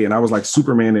by day. And I was like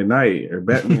Superman at night or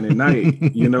Batman at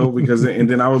night, you know, and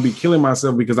then I would be killing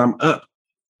myself because I'm up,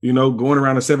 you know, going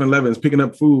around the 7-Elevens, picking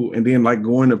up food, and then like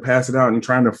going to pass it out and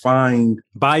trying to find.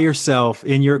 By yourself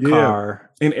in your car.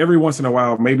 And every once in a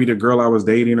while, maybe the girl I was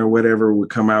dating or whatever would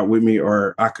come out with me,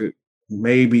 or I could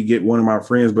maybe get one of my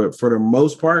friends. But for the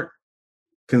most part,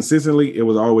 consistently, it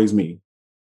was always me.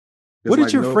 What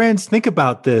did your friends think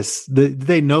about this? Did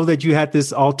they know that you had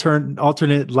this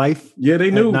alternate life? Yeah, they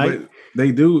knew, but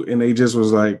they do. And they just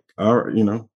was like, all right, you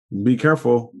know, be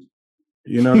careful.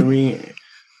 You know what I mean?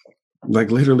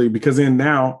 Like literally, because then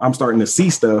now I'm starting to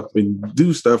see stuff and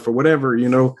do stuff or whatever, you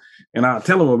know, and I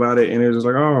tell them about it. And it was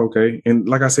like, oh, okay. And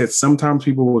like I said, sometimes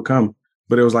people would come,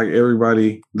 but it was like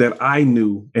everybody that I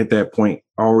knew at that point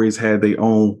always had their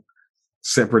own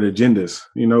separate agendas,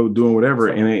 you know, doing whatever.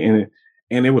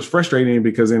 And it was frustrating,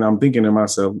 because then I'm thinking to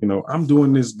myself, you know, I'm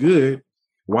doing this good.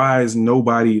 Why is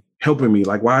nobody helping me?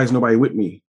 Like, why is nobody with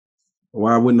me?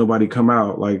 Why wouldn't nobody come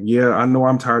out? Like, yeah, I know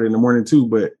I'm tired in the morning too,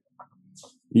 but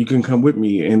you can come with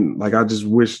me. And like, I just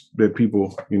wish that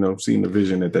people, you know, seen the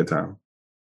vision at that time.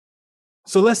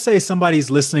 So let's say somebody's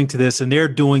listening to this and they're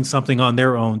doing something on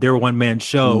their own, their one-man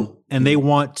show, and they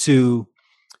want to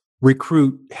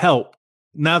recruit help.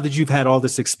 Now that you've had all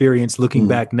this experience looking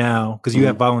back now, because you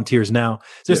have volunteers now,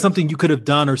 is there something you could have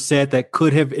done or said that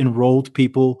could have enrolled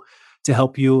people to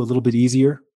help you a little bit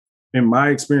easier? In my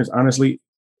experience, honestly,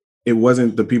 it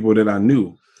wasn't the people that I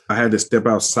knew. I had to step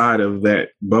outside of that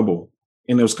bubble.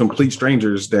 And it was complete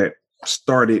strangers that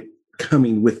started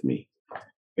coming with me.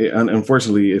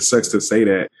 Unfortunately, it sucks to say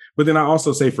that. But then I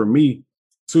also say for me,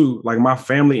 too, like my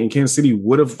family in Kansas City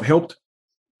would have helped.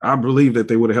 I believe that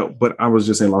they would have helped, but I was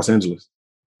just in Los Angeles.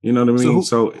 You know what I mean?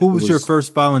 So who was your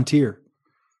first volunteer?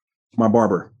 My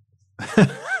barber.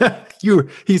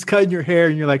 He's cutting your hair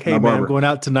and you're like, hey, man, I'm going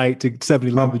out tonight to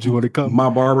 7-Eleven. Would you want to come? My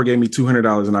barber gave me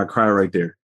 $200 and I cried right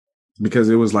there because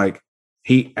it was like,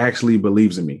 he actually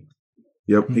believes in me.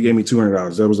 Yep. He gave me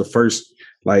 $200. That was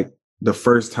the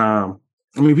first time.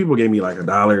 I mean, people gave me like $1,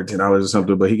 $10 or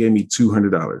something, but he gave me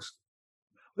 $200.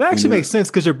 That actually makes sense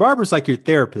because your barber's like your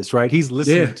therapist, right? He's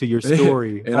listening to your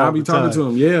story. And I'll be talking to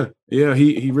him. Yeah.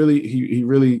 He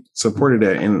really supported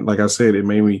that. And like I said,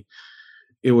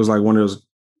 it was like one of those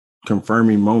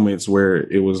confirming moments where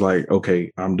it was like,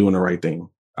 okay, I'm doing the right thing.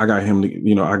 I got him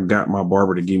to, I got my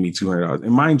barber to give me $200.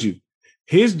 And mind you,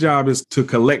 his job is to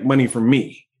collect money from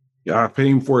me. I paid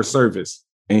him for a service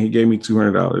and he gave me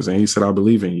 $200 and he said, I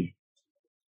believe in you.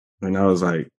 And I was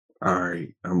like, all right,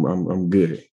 I'm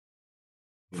good.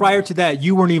 Prior to that,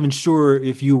 you weren't even sure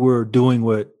if you were doing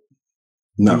what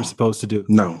you were supposed to do.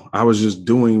 No, I was just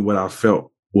doing what I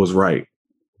felt was right,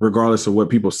 regardless of what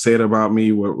people said about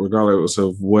me, regardless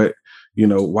of what,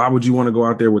 why would you want to go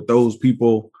out there with those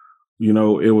people? It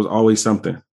was always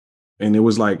something. And it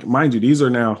was like, mind you, these are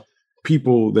now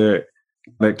people that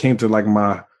came to like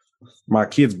my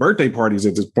kids' birthday parties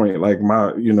at this point. Like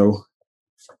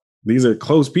these are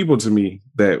close people to me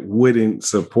that wouldn't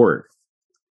support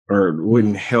or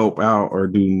wouldn't help out or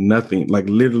do nothing, like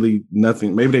literally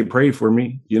nothing. Maybe they prayed for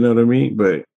me, you know what I mean?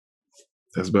 But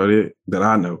that's about it that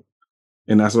I know.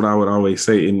 And that's what I would always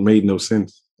say. It made no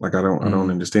sense. Like, I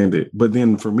don't understand it. But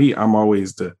then for me, I'm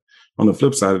always on the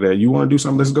flip side of that. You want to do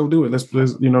something, let's go do it. Let's,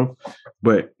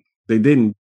 but they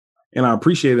didn't. And I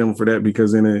appreciate them for that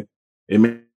because then it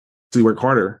made me work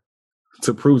harder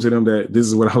to prove to them that this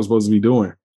is what I was supposed to be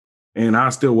doing. And I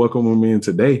still welcome them in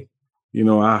today.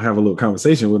 I'll have a little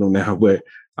conversation with them now, but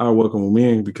I'll welcome them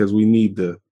in because we need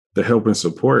the help and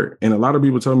support. And a lot of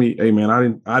people told me, hey man,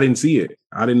 I didn't see it.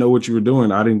 I didn't know what you were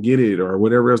doing. I didn't get it or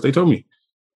whatever else they told me.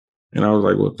 And I was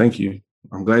like, well, thank you.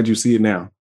 I'm glad you see it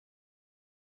now.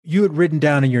 You had written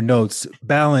down in your notes,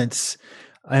 balance,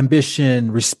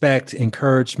 ambition, respect,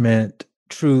 encouragement,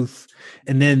 truth.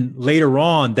 And then later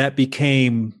on, that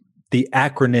became the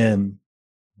acronym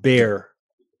BEAR,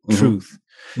 truth.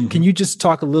 Mm-hmm. Can you just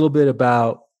talk a little bit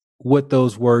about what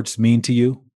those words mean to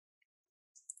you?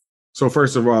 So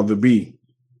first of all, the B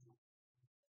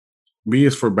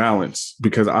is for balance,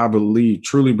 because I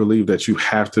truly believe that you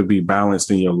have to be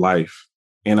balanced in your life.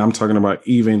 And I'm talking about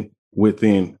even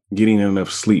within getting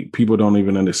enough sleep. People don't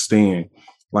even understand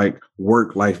like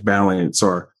work-life balance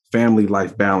or family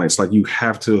life balance. Like you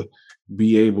have to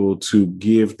be able to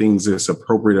give things this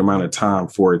appropriate amount of time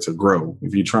for it to grow.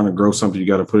 If you're trying to grow something, you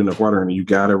got to put enough water in it. You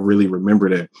got to really remember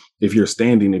that if you're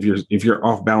standing, if you're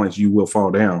off balance, you will fall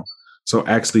down. So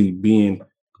actually being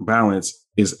balanced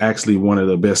is actually one of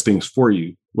the best things for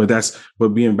you. But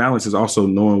being balanced is also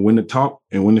knowing when to talk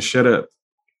and when to shut up,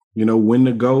 when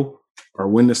to go or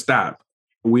when to stop.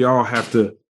 We all have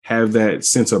to have that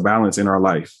sense of balance in our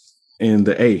life. And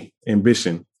the A,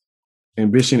 ambition.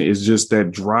 Ambition is just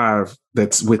that drive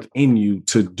that's within you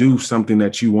to do something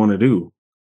that you want to do,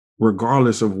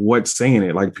 regardless of what's saying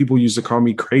it. Like people used to call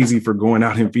me crazy for going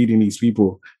out and feeding these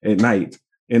people at night.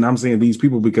 And I'm saying these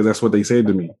people because that's what they said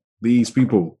to me. These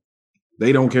people,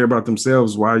 they don't care about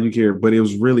themselves. Why you care? But it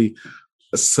was really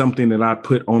something that I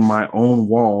put on my own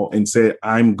wall and said,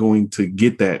 I'm going to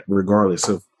get that regardless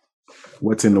of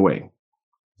what's in the way.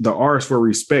 The R is for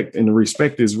respect. And the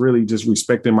respect is really just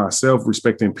respecting myself,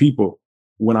 respecting people.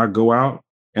 When I go out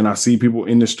and I see people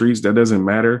in the streets, that doesn't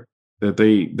matter that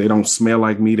they don't smell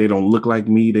like me. They don't look like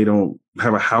me. They don't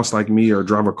have a house like me or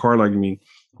drive a car like me,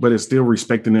 but it's still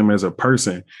respecting them as a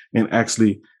person and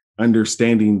actually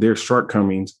understanding their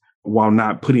shortcomings while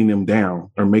not putting them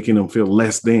down or making them feel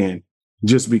less than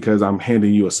just because I'm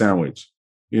handing you a sandwich.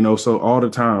 So all the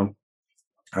time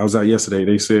I was out yesterday,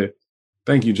 they said,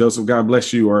 thank you, Joseph. God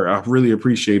bless you. Or I really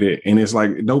appreciate it. And it's like,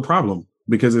 no problem,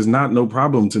 because it's not no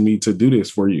problem to me to do this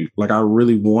for you. Like, I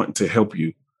really want to help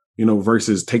you,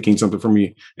 versus taking something from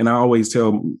me. And I always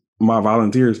tell my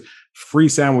volunteers, free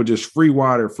sandwiches, free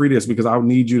water, free this, because I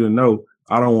need you to know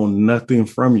I don't want nothing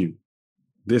from you.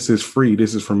 This is free.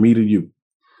 This is from me to you.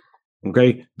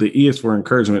 Okay. The E is for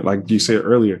encouragement. Like you said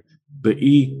earlier, the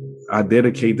E, I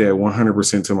dedicate that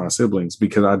 100% to my siblings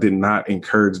because I did not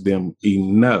encourage them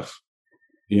enough,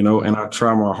 and I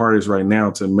try my hardest right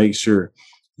now to make sure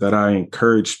that I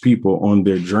encourage people on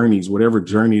their journeys, whatever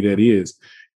journey that is,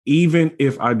 even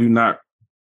if I do not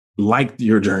like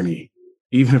your journey,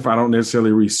 even if I don't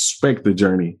necessarily respect the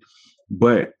journey,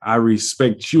 but I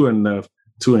respect you enough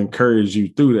to encourage you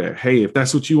through that. Hey, if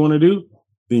that's what you want to do,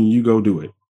 then you go do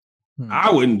it.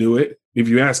 I wouldn't do it if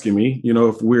you're asking me,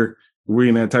 if we're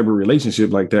in that type of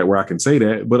relationship like that where I can say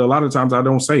that. But a lot of times I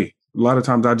don't say. A lot of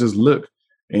times I just look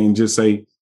and just say,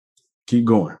 keep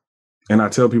going. And I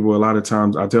tell people a lot of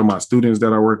times, I tell my students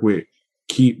that I work with,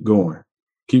 keep going,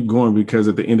 because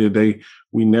at the end of the day,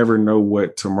 we never know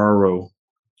what tomorrow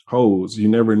holds. You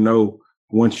never know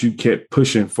once you kept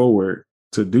pushing forward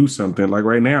to do something. Like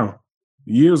right now,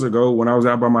 years ago, when I was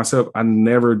out by myself, I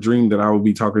never dreamed that I would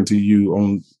be talking to you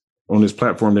on this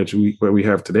platform that we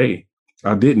have today.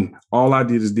 I didn't. All I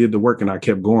did is did the work, and I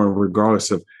kept going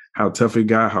regardless of how tough it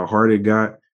got, how hard it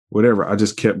got, whatever. I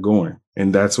just kept going.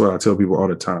 And that's what I tell people all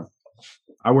the time.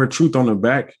 I wear truth on the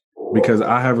back because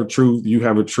I have a truth, you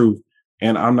have a truth,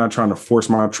 and I'm not trying to force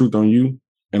my truth on you,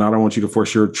 and I don't want you to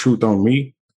force your truth on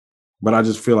me, but I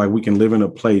just feel like we can live in a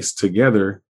place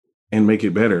together and make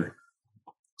it better.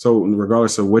 So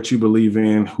regardless of what you believe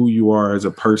in, who you are as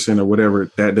a person or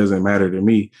whatever, that doesn't matter to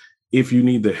me. If you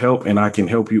need the help and I can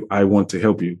help you, I want to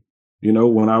help you.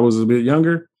 When I was a bit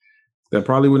younger, that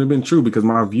probably wouldn't have been true because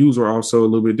my views were also a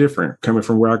little bit different coming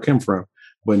from where I came from.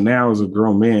 But now as a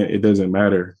grown man, it doesn't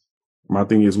matter. My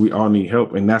thing is we all need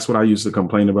help. And that's what I used to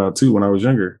complain about, too, when I was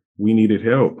younger. We needed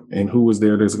help. And who was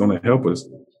there that's going to help us?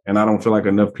 And I don't feel like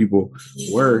enough people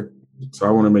were. So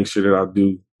I want to make sure that I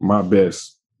do my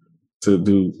best to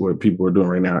do what people are doing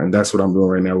right now. And that's what I'm doing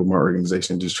right now with my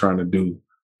organization, just trying to do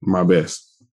my best.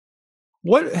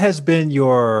 What has been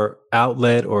your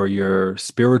outlet or your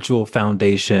spiritual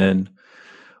foundation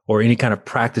or any kind of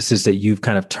practices that you've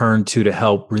kind of turned to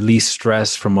help release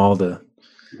stress from all the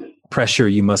pressure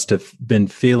you must have been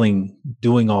feeling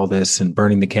doing all this and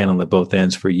burning the candle at both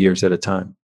ends for years at a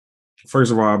time?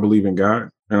 First of all, I believe in God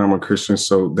and I'm a Christian,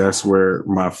 so that's where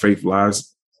my faith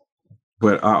lies.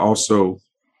 But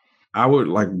I would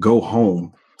like go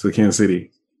home to Kansas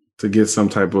City to get some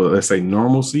type of, let's say,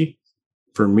 normalcy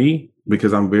for me,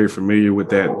 because I'm very familiar with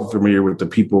that, familiar with the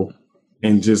people.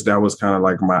 And just that was kind of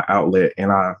like my outlet.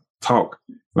 And I talk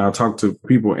to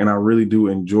people and I really do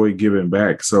enjoy giving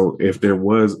back. So if there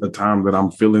was a time that I'm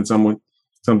feeling something,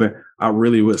 I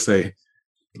really would say,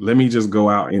 let me just go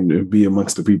out and be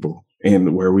amongst the people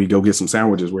and where we go get some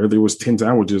sandwiches, where there was 10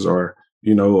 sandwiches or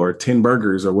 10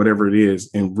 burgers or whatever it is,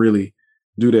 and really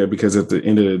do that. Because at the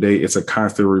end of the day, it's a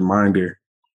constant reminder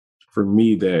for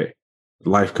me that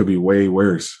life could be way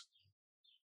worse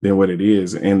than what it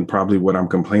is. And probably what I'm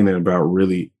complaining about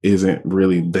really isn't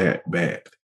really that bad.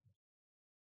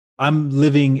 I'm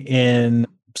living in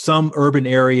some urban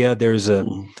area. There's a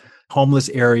homeless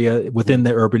area within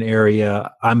the urban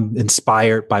area. I'm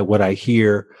inspired by what I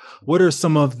hear. What are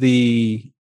some of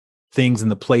the things in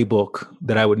the playbook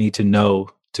that I would need to know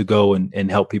to go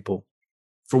and help people?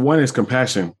 For one, it's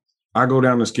compassion. I go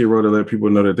down the Skid Row to let people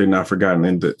know that they're not forgotten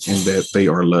and that they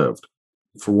are loved.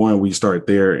 For one, we start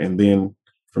there. And then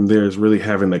from there is really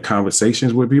having the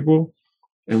conversations with people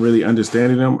and really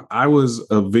understanding them. I was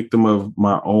a victim of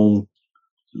my own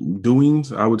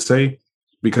doings, I would say,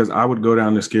 because I would go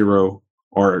down to Skid Row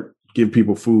or give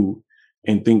people food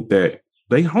and think that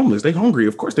they homeless, they hungry.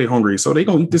 Of course they hungry. So they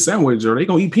gonna eat this sandwich or they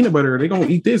gonna eat peanut butter or they gonna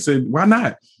eat this. And why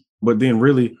not? But then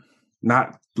really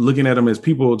not looking at them as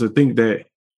people to think that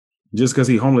just because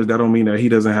he's homeless, that don't mean that he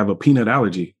doesn't have a peanut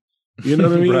allergy. You know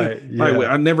what I mean? Right, yeah. Like,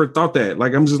 I never thought that.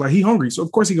 Like, I'm just like, he hungry. So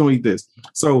of course he gonna eat this.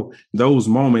 So those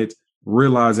moments,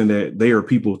 realizing that they are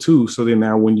people too. So then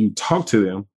now when you talk to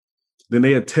them, then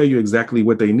they'll tell you exactly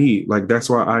what they need. Like, that's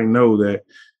why I know that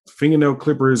fingernail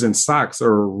clippers and socks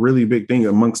are a really big thing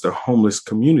amongst the homeless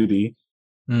community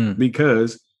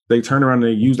because they turn around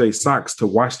and they use their socks to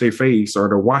wash their face or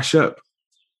to wash up.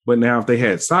 But now if they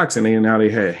had socks and now they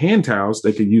had hand towels,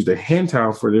 they could use the hand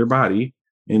towel for their body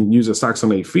and use the socks on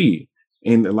their feet.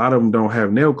 And a lot of them don't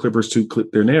have nail clippers to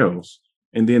clip their nails.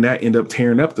 And then that end up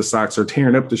tearing up the socks or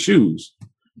tearing up the shoes.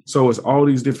 So it's all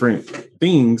these different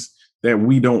things that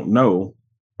we don't know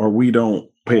or we don't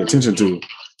pay attention to.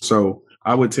 So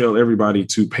I would tell everybody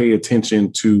to pay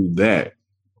attention to that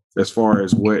as far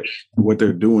as what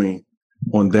they're doing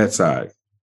on that side.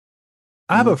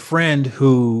 I have a friend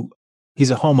who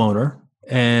he's a homeowner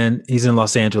and he's in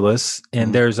Los Angeles,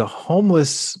 and there's a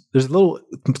little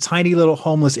tiny little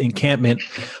homeless encampment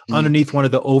underneath one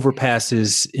of the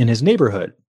overpasses in his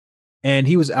neighborhood. And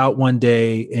he was out one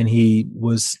day and he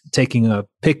was taking a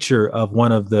picture of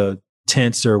one of the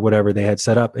tents or whatever they had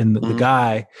set up. And the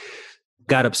guy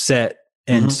got upset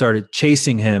and started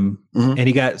chasing him. And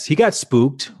he got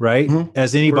spooked, right?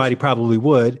 As anybody probably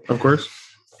would. Of course.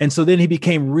 And so then he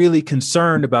became really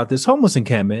concerned about this homeless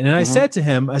encampment. And I said to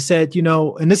him,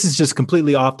 and this is just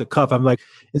completely off the cuff. I'm like,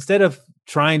 instead of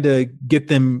trying to get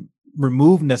them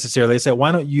removed necessarily, I said,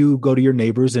 why don't you go to your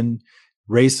neighbors and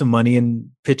raise some money and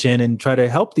pitch in and try to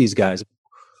help these guys?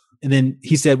 And then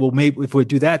he said, well, maybe if we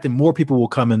do that, then more people will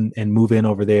come and move in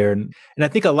over there. And I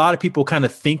think a lot of people kind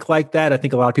of think like that. I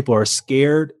think a lot of people are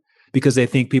scared because they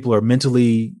think people are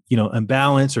mentally,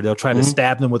 imbalanced, or they'll try to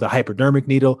stab them with a hypodermic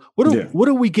needle. What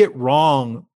do we get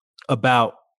wrong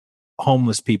about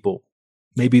homeless people?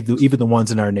 Maybe even the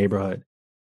ones in our neighborhood.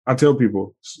 I tell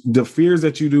people the fears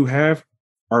that you do have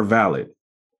are valid,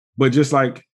 but just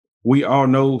like we all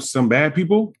know some bad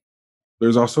people,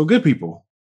 there's also good people,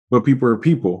 but people are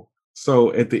people.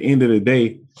 So at the end of the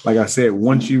day, like I said,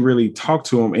 once you really talk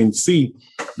to them and see,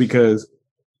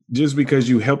 just because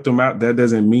you help them out, that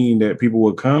doesn't mean that people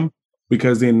will come,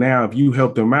 because then now if you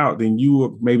help them out, then you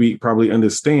will maybe probably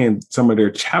understand some of their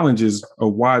challenges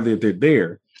of why they're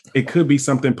there. It could be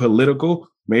something political.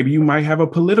 Maybe you might have a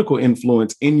political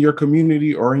influence in your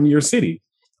community or in your city.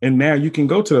 And now you can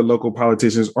go to the local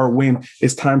politicians, or when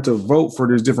it's time to vote for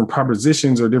these different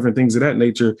propositions or different things of that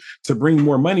nature, to bring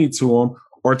more money to them,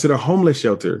 or to the homeless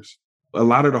shelters. A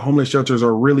lot of the homeless shelters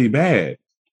are really bad,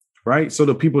 right? So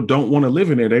the people don't want to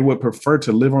live in there. They would prefer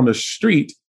to live on the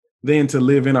street than to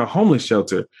live in a homeless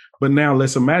shelter. But now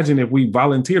let's imagine if we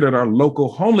volunteered at our local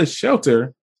homeless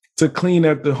shelter to clean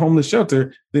up the homeless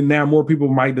shelter, then now more people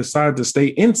might decide to stay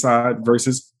inside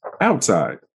versus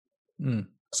outside.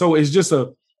 So it's just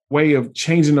a way of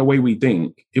changing the way we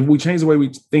think. If we change the way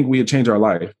we think, we'll change our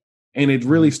life. And it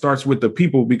really starts with the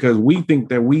people, because we think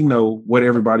that we know what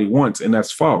everybody wants, and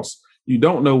that's false. You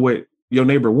don't know what your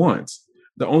neighbor wants.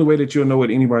 The only way that you'll know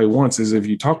what anybody wants is if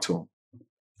you talk to them.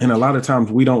 And a lot of times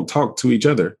we don't talk to each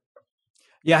other.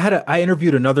 Yeah, I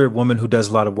interviewed another woman who does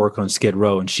a lot of work on Skid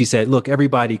Row, and she said, look,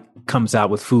 everybody comes out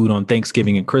with food on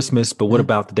Thanksgiving and Christmas, but what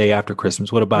about the day after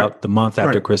Christmas? What about the month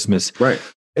after Christmas? Right.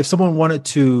 If someone wanted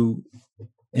to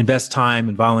invest time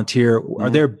and volunteer, are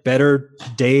there better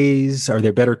days? Are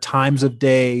there better times of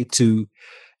day to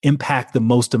impact the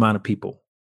most amount of people?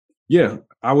 Yeah,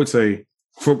 I would say,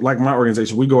 for like my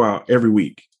organization, we go out every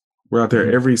week. We're out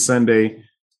there every Sunday,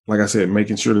 like I said,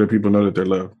 making sure that people know that they're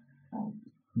loved,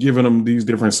 giving them these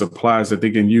different supplies that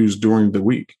they can use during the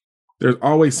week. There's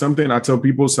always something. I tell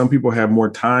people, some people have more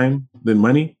time than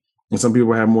money, and some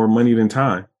people have more money than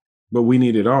time, but we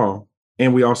need it all.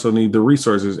 And we also need the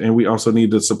resources, and we also need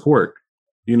the support.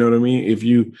 You know what I mean? If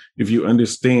you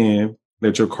understand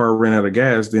that your car ran out of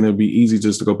gas, then it'll be easy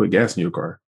just to go put gas in your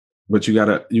car. But you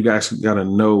guys gotta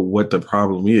know what the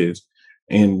problem is.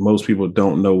 And most people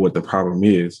don't know what the problem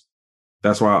is.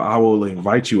 That's why I will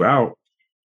invite you out,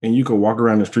 and you can walk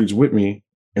around the streets with me,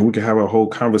 and we can have a whole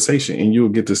conversation, and you'll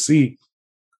get to see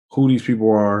who these people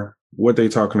are, what they're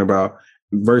talking about,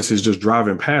 versus just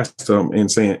driving past them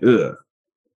and saying, ugh.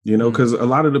 Because a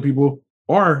lot of the people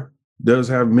does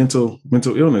have mental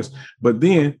illness. But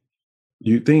then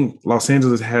you think Los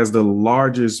Angeles has the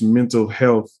largest mental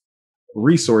health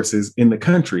resources in the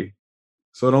country.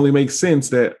 So it only makes sense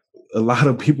that a lot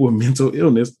of people with mental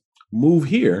illness move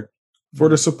here for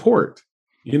the support.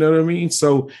 You know what I mean?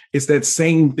 So it's that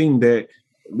same thing that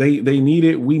they need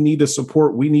it. We need the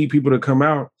support. We need people to come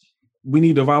out. We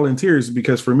need the volunteers,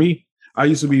 because for me, I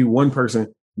used to be one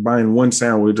person buying one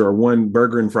sandwich or one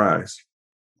burger and fries.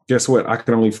 Guess what? I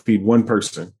could only feed one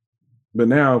person. But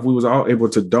now if we was all able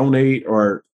to donate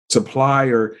or supply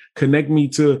or connect me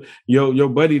to your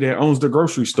buddy that owns the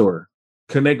grocery store,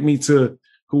 connect me to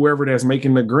whoever that's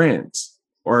making the grants,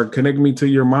 or connect me to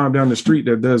your mom down the street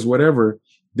that does whatever,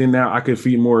 then now I could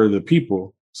feed more of the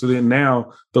people. So then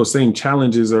now those same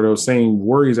challenges or those same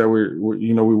worries that we're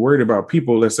worried about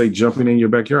people, let's say jumping in your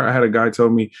backyard. I had a guy tell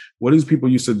me, well, these people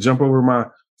used to jump over my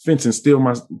fence and steal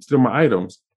my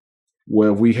items.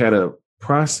 Well, if we had a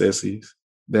processes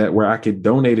that where I could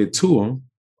donate it to them,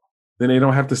 then they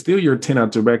don't have to steal your tent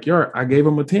out your backyard. I gave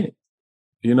them a tent.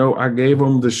 I gave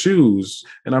them the shoes.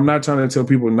 And I'm not trying to tell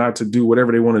people not to do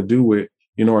whatever they want to do with,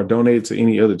 or donate to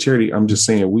any other charity. I'm just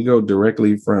saying we go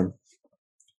directly from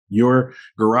your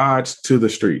garage to the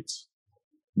streets.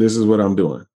 This is what I'm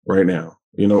doing right now,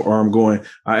 or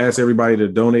I ask everybody to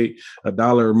donate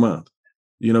 $1 a month,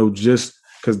 just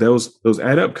because those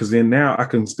add up. Because then now I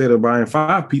can, instead of buying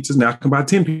 5 pizzas, now I can buy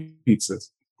 10 pizzas.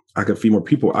 I can feed more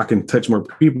people. I can touch more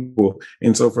people.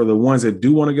 And so for the ones that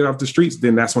do want to get off the streets,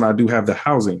 then that's when I do have the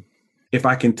housing. If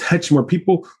I can touch more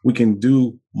people, we can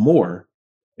do more.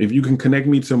 If you can connect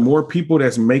me to more people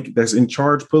that's in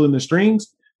charge pulling the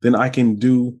strings, then I can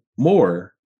do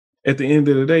more. At the end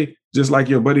of the day, just like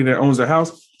your buddy that owns a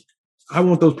house, I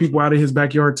want those people out of his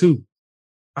backyard too.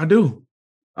 I do.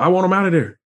 I want them out of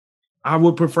there. I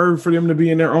would prefer for them to be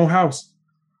in their own house.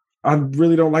 I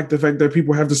really don't like the fact that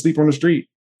people have to sleep on the street.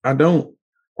 I don't.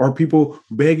 Or people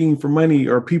begging for money,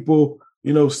 or people,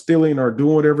 stealing or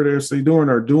doing whatever they're doing,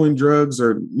 or doing drugs,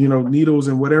 or, needles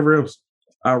and whatever else.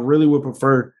 I really would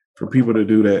prefer for people to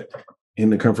do that in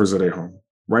the comforts of their home.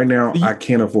 Right now, I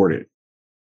can't afford it.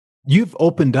 You've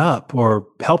opened up or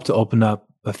helped to open up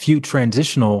a few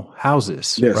transitional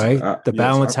houses, yes, right? The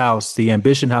Balance House, the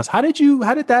Ambition House. How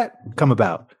did that come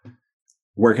about?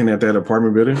 Working at that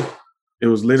apartment building, it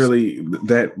was literally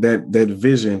that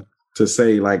vision to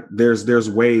say, like,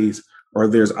 there's ways, or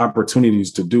there's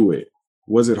opportunities to do it.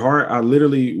 Was it hard? I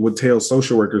literally would tell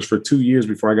social workers for 2 years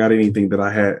before I got anything that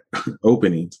I had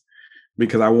openings,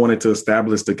 because I wanted to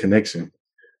establish the connection,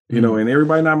 and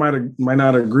everybody might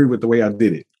not agree with the way I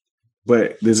did it,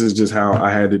 but this is just how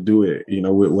I had to do it,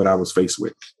 with what I was faced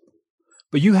with.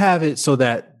 But you have it so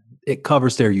that it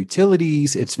covers their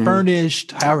utilities. It's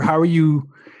furnished. How are you?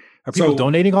 Are people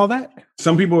donating all that?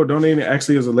 Some people are donating.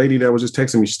 Actually, there's a lady that was just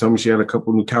texting me. She told me she had a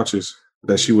couple new couches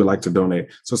that she would like to donate.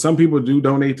 So some people do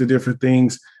donate to different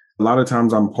things. A lot of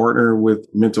times I'm partnered with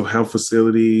mental health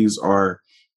facilities or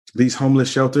these homeless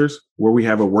shelters where we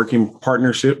have a working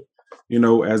partnership,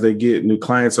 as they get new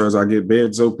clients, or as I get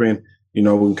beds open, we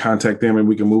can contact them and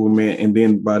we can move them in. And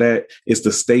then by that, it's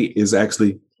the state is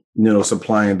actually,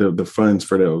 supplying the funds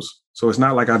for those. So it's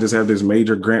not like I just have this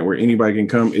major grant where anybody can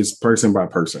come. It's person by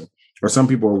person. Or some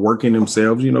people are working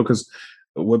themselves, because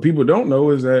what people don't know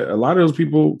is that a lot of those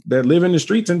people that live in the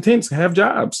streets and tents have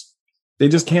jobs. They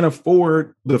just can't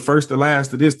afford the first, the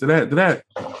last, to this, to that, to that.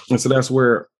 And so that's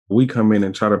where we come in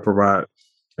and try to provide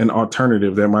an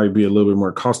alternative that might be a little bit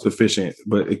more cost efficient,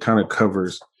 but it kind of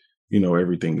covers,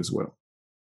 everything as well.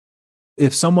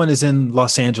 If someone is in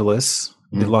Los Angeles,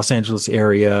 the Los Angeles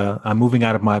area, I'm moving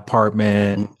out of my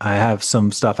apartment, I have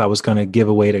some stuff I was going to give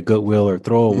away to Goodwill or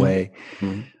throw away.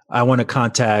 I want to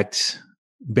contact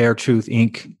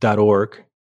BearTruthInc.org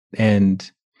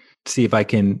and see if I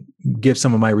can give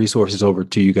some of my resources over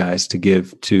to you guys to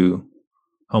give to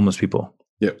homeless people.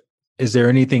 Yep. Is there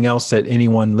anything else that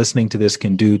anyone listening to this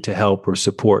can do to help or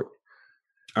support?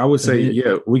 I would say,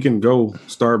 we can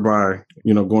start by,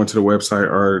 going to the website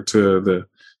or to the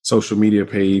social media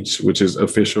page, which is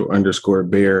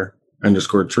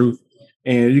official_bear_truth.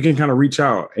 And you can kind of reach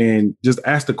out and just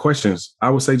ask the questions. I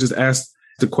would say just ask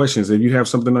the questions. If you have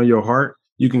something on your heart,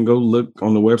 you can go look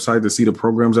on the website to see the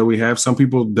programs that we have. Some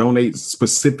people donate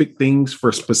specific things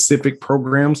for specific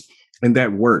programs, and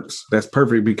that works. That's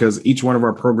perfect, because each one of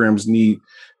our programs need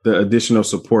the additional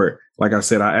support. Like I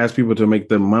said, I ask people to make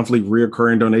the monthly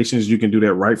reoccurring donations. You can do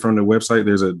that right from the website.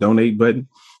 There's a donate button,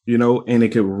 and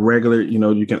it could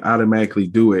you can automatically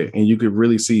do it. And you could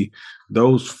really see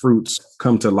those fruits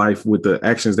come to life with the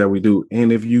actions that we do.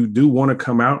 And if you do want to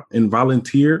come out and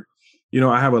volunteer,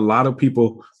 I have a lot of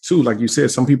people too. Like you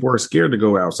said, some people are scared to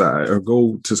go outside or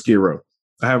go to Skid Row.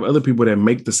 I have other people that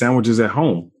make the sandwiches at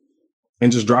home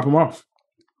and just drop them off.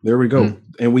 There we go.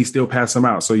 And we still pass them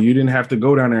out. So you didn't have to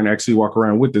go down there and actually walk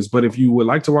around with us. But if you would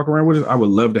like to walk around with us, I would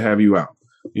love to have you out.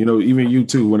 Even you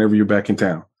too, whenever you're back in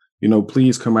town,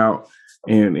 please come out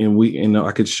and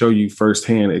I could show you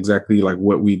firsthand exactly like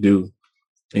what we do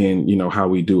and, how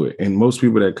we do it. And most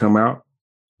people that come out,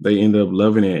 they end up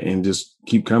loving it and just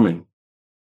keep coming.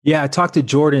 Yeah. I talked to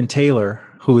Jordan Taylor,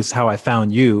 who is how I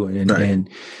found you. And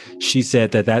she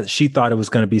said that she thought it was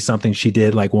going to be something she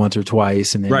did like once or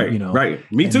twice. And then,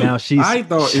 right. Me too. Now I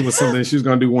thought it was something she was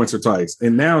going to do once or twice.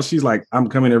 And now she's like, I'm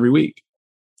coming every week.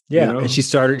 Yeah. And she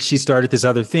started this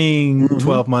other thing,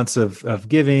 12 months of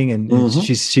giving. And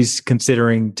she's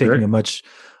considering taking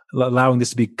allowing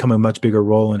this to become a much bigger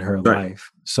role in her life.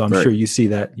 So I'm sure you see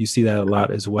that a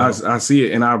lot as well. I see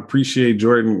it. And I appreciate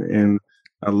Jordan, and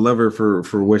I love her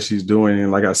for what she's doing.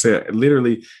 And like I said,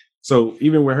 literally, so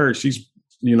even with her, she's,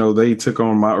 they took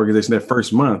on my organization that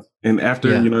first month. And after,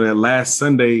 that last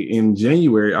Sunday in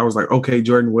January, I was like, okay,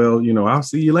 Jordan, well, I'll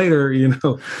see you later,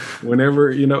 whenever,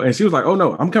 and she was like, oh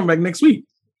no, I'm coming back next week.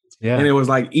 Yeah. And it was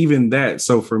like, even that.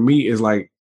 So for me, it's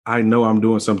like, I know I'm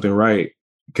doing something right,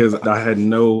 because I had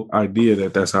no idea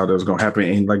that that's how that was going to happen.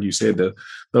 And like you said,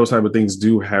 those type of things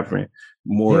do happen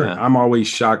more. Yeah. I'm always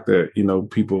shocked that,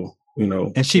 people,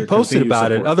 And she posted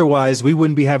about it. Otherwise, we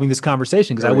wouldn't be having this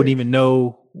conversation because I wouldn't even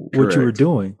know what you were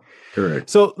doing. Correct.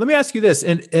 So let me ask you this,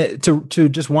 and to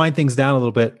just wind things down a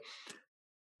little bit,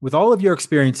 with all of your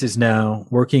experiences now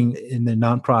working in the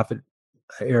nonprofit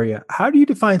area, how do you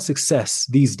define success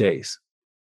these days?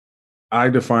 I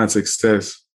define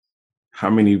success how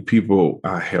many people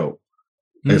I help,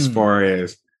 as far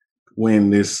as when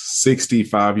this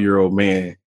 65-year-old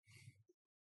man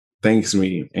thanks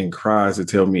me and cries to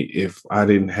tell me if I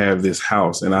didn't have this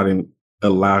house and I didn't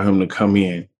allow him to come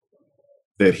in,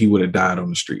 that he would have died on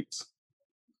the streets.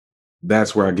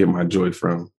 That's where I get my joy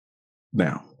from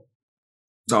now.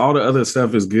 So all the other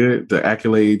stuff is good. The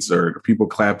accolades or people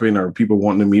clapping or people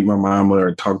wanting to meet my mama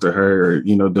or talk to her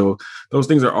or, those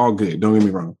things are all good. Don't get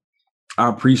me wrong. I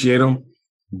appreciate them.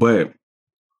 But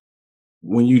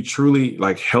when you truly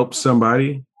help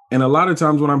somebody, and a lot of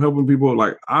times when I'm helping people,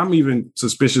 I'm even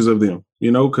suspicious of them,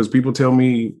 because people tell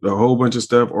me a whole bunch of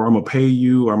stuff, or I'm going to pay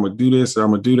you, or I'm going to do this, or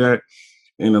I'm going to do that.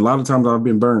 And a lot of times I've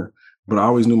been burned, but I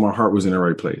always knew my heart was in the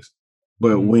right place.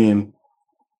 But when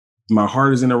my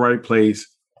heart is in the right place,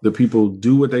 the people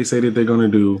do what they say that they're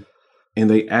going to do, and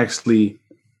they actually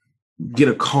get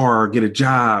a car, get a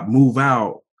job, move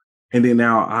out. And then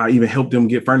now I even help them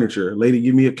get furniture. Lady,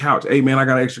 give me a couch. Hey, man, I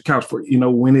got an extra couch for you.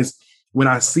 When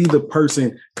I see the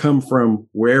person come from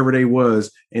wherever they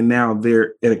was, and now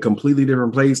they're at a completely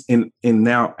different place and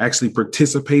now actually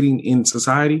participating in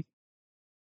society,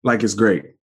 it's great.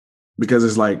 Because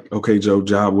it's okay, Joe,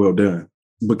 job well done.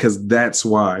 Because that's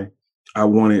why I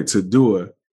wanted to do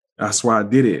it. That's why I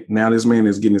did it. Now this man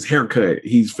is getting his hair cut.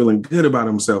 He's feeling good about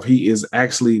himself. He is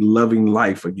actually loving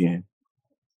life again.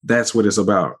 That's what it's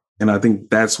about. And I think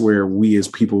that's where we as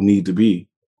people need to be.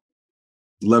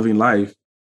 Loving life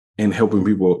and helping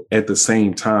people at the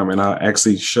same time. And I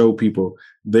actually show people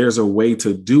there's a way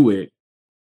to do it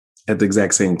at the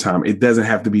exact same time. It doesn't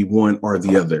have to be one or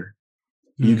the other.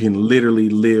 You can literally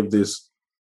live this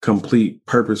complete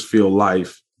purpose-filled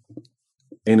life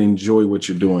and enjoy what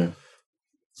you're doing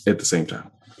at the same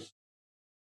time.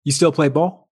 You still play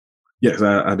ball? Yes,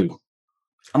 I do.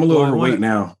 I'm a little overweight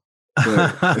now.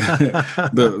 But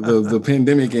the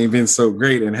pandemic ain't been so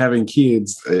great, and having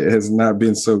kids has not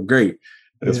been so great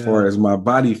as far as my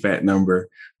body fat number.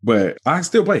 But I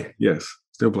still play. Yes,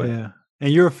 still play. Yeah,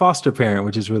 and you're a foster parent,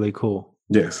 which is really cool.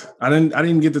 Yes, I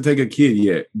didn't get to take a kid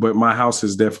yet, but my house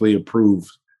is definitely approved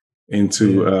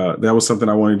into. That was something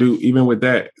I want to do. Even with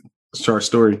that short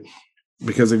story,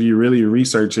 because if you really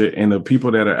research it, and the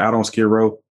people that are out on Skid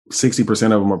Row, 60%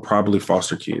 of them are probably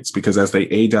foster kids, because as they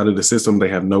age out of the system, they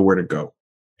have nowhere to go.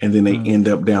 And then they end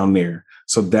up down there.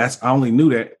 So I only knew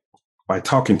that by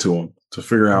talking to them to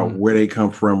figure out where they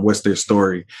come from, what's their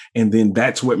story. And then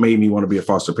that's what made me want to be a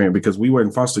foster parent, because we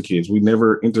weren't foster kids. We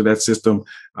never entered that system.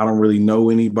 I don't really know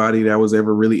anybody that was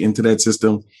ever really into that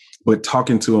system, but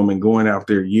talking to them and going out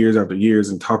there years after years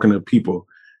and talking to people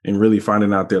and really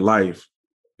finding out their life,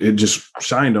 it just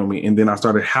shined on me. And then I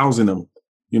started housing them,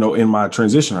 in my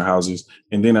transitional houses.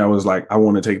 And then I was like, I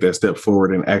want to take that step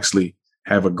forward and actually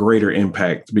have a greater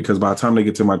impact, because by the time they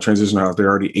get to my transitional house, they're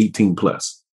already 18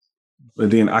 plus. But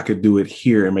then I could do it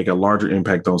here and make a larger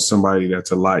impact on somebody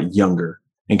that's a lot younger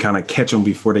and kind of catch them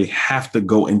before they have to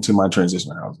go into my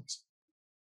transitional houses.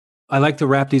 I like to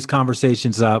wrap these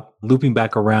conversations up, looping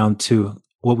back around to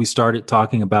what we started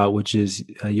talking about, which is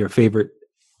your favorite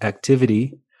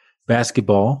activity,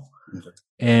 basketball. Okay.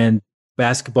 And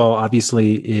basketball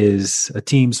obviously is a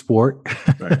team sport.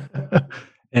 Right.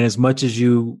 And as much as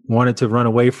you wanted to run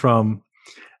away from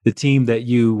the team that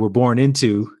you were born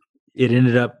into, it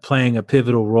ended up playing a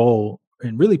pivotal role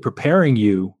in really preparing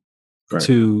you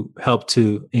to help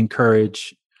to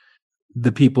encourage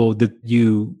the people that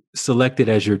you selected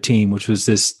as your team, which was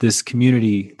this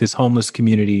community, this homeless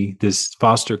community, this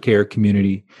foster care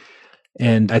community.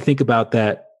 And I think about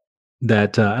that I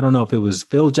don't know if it was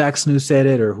Phil Jackson who said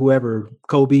it or whoever,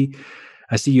 Kobe.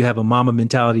 I see you have a Mama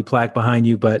Mentality plaque behind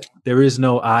you, but there is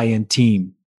no I in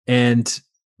team. And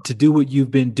to do what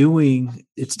you've been doing,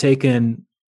 it's taken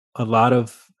a lot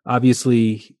of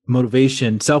obviously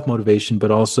motivation, self-motivation,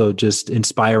 but also just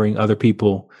inspiring other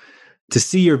people to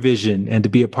see your vision and to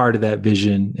be a part of that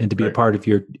vision and to be a part of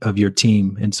your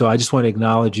team. And so I just want to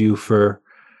acknowledge you for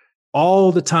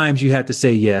all the times you had to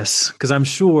say yes, because I'm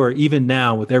sure even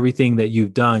now with everything that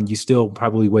you've done, you still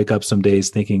probably wake up some days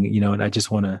thinking, and I just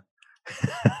want to,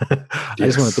 I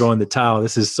just want to throw in the towel.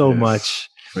 This is so much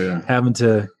having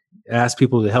to ask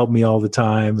people to help me all the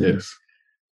time.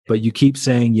 But you keep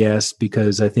saying yes,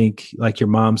 because I think, like your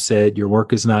mom said, your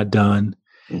work is not done.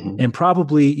 And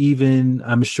probably even,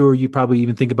 I'm sure you probably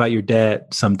even think about your dad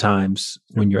sometimes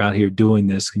when you're out here doing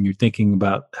this, and you're thinking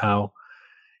about how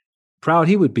proud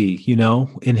he would be,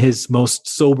 in his most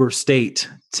sober state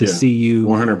to see you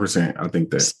 100%. I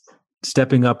think that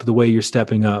stepping up the way you're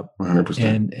stepping up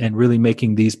 100%. and really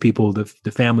making these people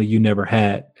the family you never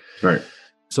had. Right.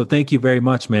 So thank you very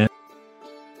much, man.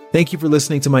 Thank you for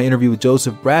listening to my interview with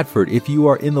Joseph Bradford. If you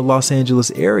are in the Los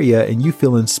Angeles area and you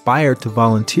feel inspired to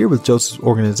volunteer with Joseph's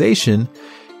organization,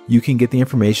 you can get the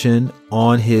information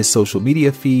on his social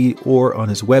media feed or on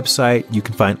his website. You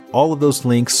can find all of those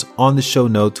links on the show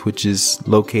notes, which is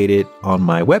located on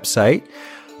my website,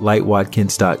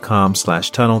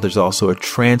 lightwatkins.com/tunnel. There's also a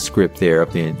transcript there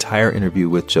of the entire interview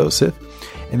with Joseph.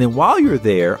 And then while you're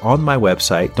there on my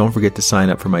website, don't forget to sign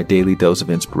up for my Daily Dose of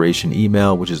Inspiration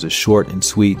email, which is a short and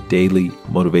sweet daily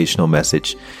motivational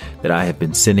message that I have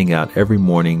been sending out every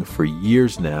morning for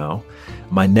years now.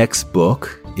 My next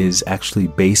book is actually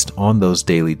based on those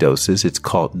daily doses. It's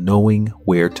called Knowing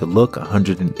Where to Look,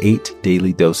 108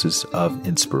 Daily Doses of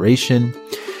Inspiration.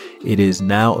 It is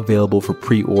now available for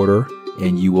pre-order,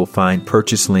 and you will find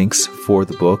purchase links for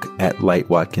the book at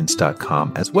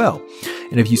lightwatkins.com as well.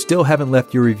 And if you still haven't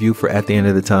left your review for At the End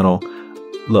of the Tunnel,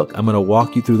 look, I'm going to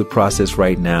walk you through the process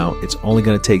right now. It's only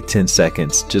going to take 10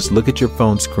 seconds. Just look at your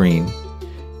phone screen,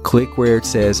 click where it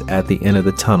says At the End of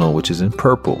the Tunnel, which is in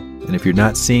purple. And if you're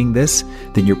not seeing this,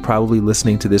 then you're probably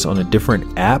listening to this on a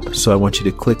different app. So I want you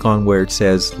to click on where it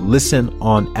says Listen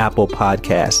on Apple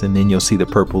Podcasts, and then you'll see the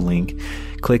purple link.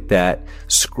 Click that,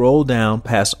 scroll down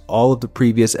past all of the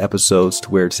previous episodes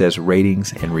to where it says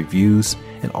ratings and reviews.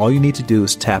 And all you need to do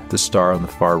is tap the star on the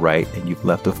far right, and you've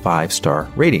left a 5-star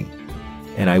rating.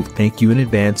 And I thank you in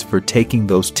advance for taking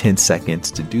those 10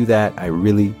 seconds to do that. I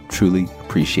really, truly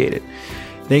appreciate it.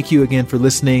 Thank you again for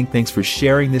listening. Thanks for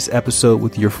sharing this episode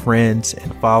with your friends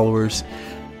and followers.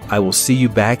 I will see you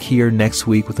back here next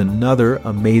week with another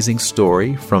amazing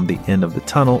story from the end of the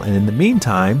tunnel. And in the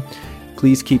meantime,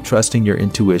 please keep trusting your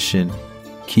intuition,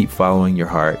 keep following your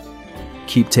heart,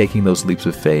 keep taking those leaps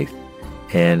of faith.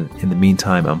 And in the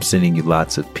meantime, I'm sending you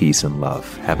lots of peace and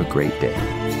love. Have a great day.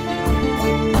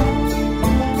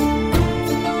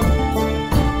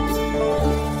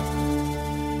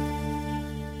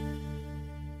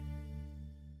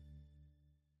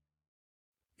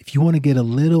 If you want to get a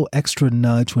little extra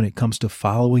nudge when it comes to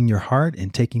following your heart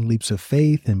and taking leaps of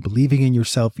faith and believing in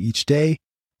yourself each day,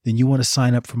 then you want to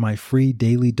sign up for my free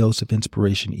Daily Dose of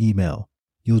Inspiration email.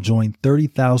 You'll join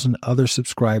 30,000 other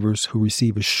subscribers who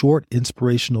receive a short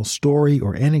inspirational story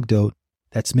or anecdote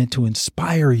that's meant to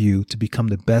inspire you to become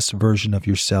the best version of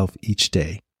yourself each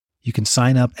day. You can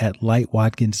sign up at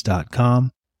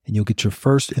lightwatkins.com, and you'll get your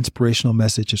first inspirational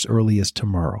message as early as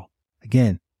tomorrow.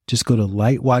 Again, just go to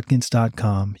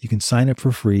lightwatkins.com. You can sign up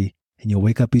for free, and you'll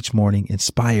wake up each morning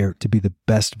inspired to be the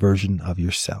best version of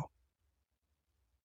yourself.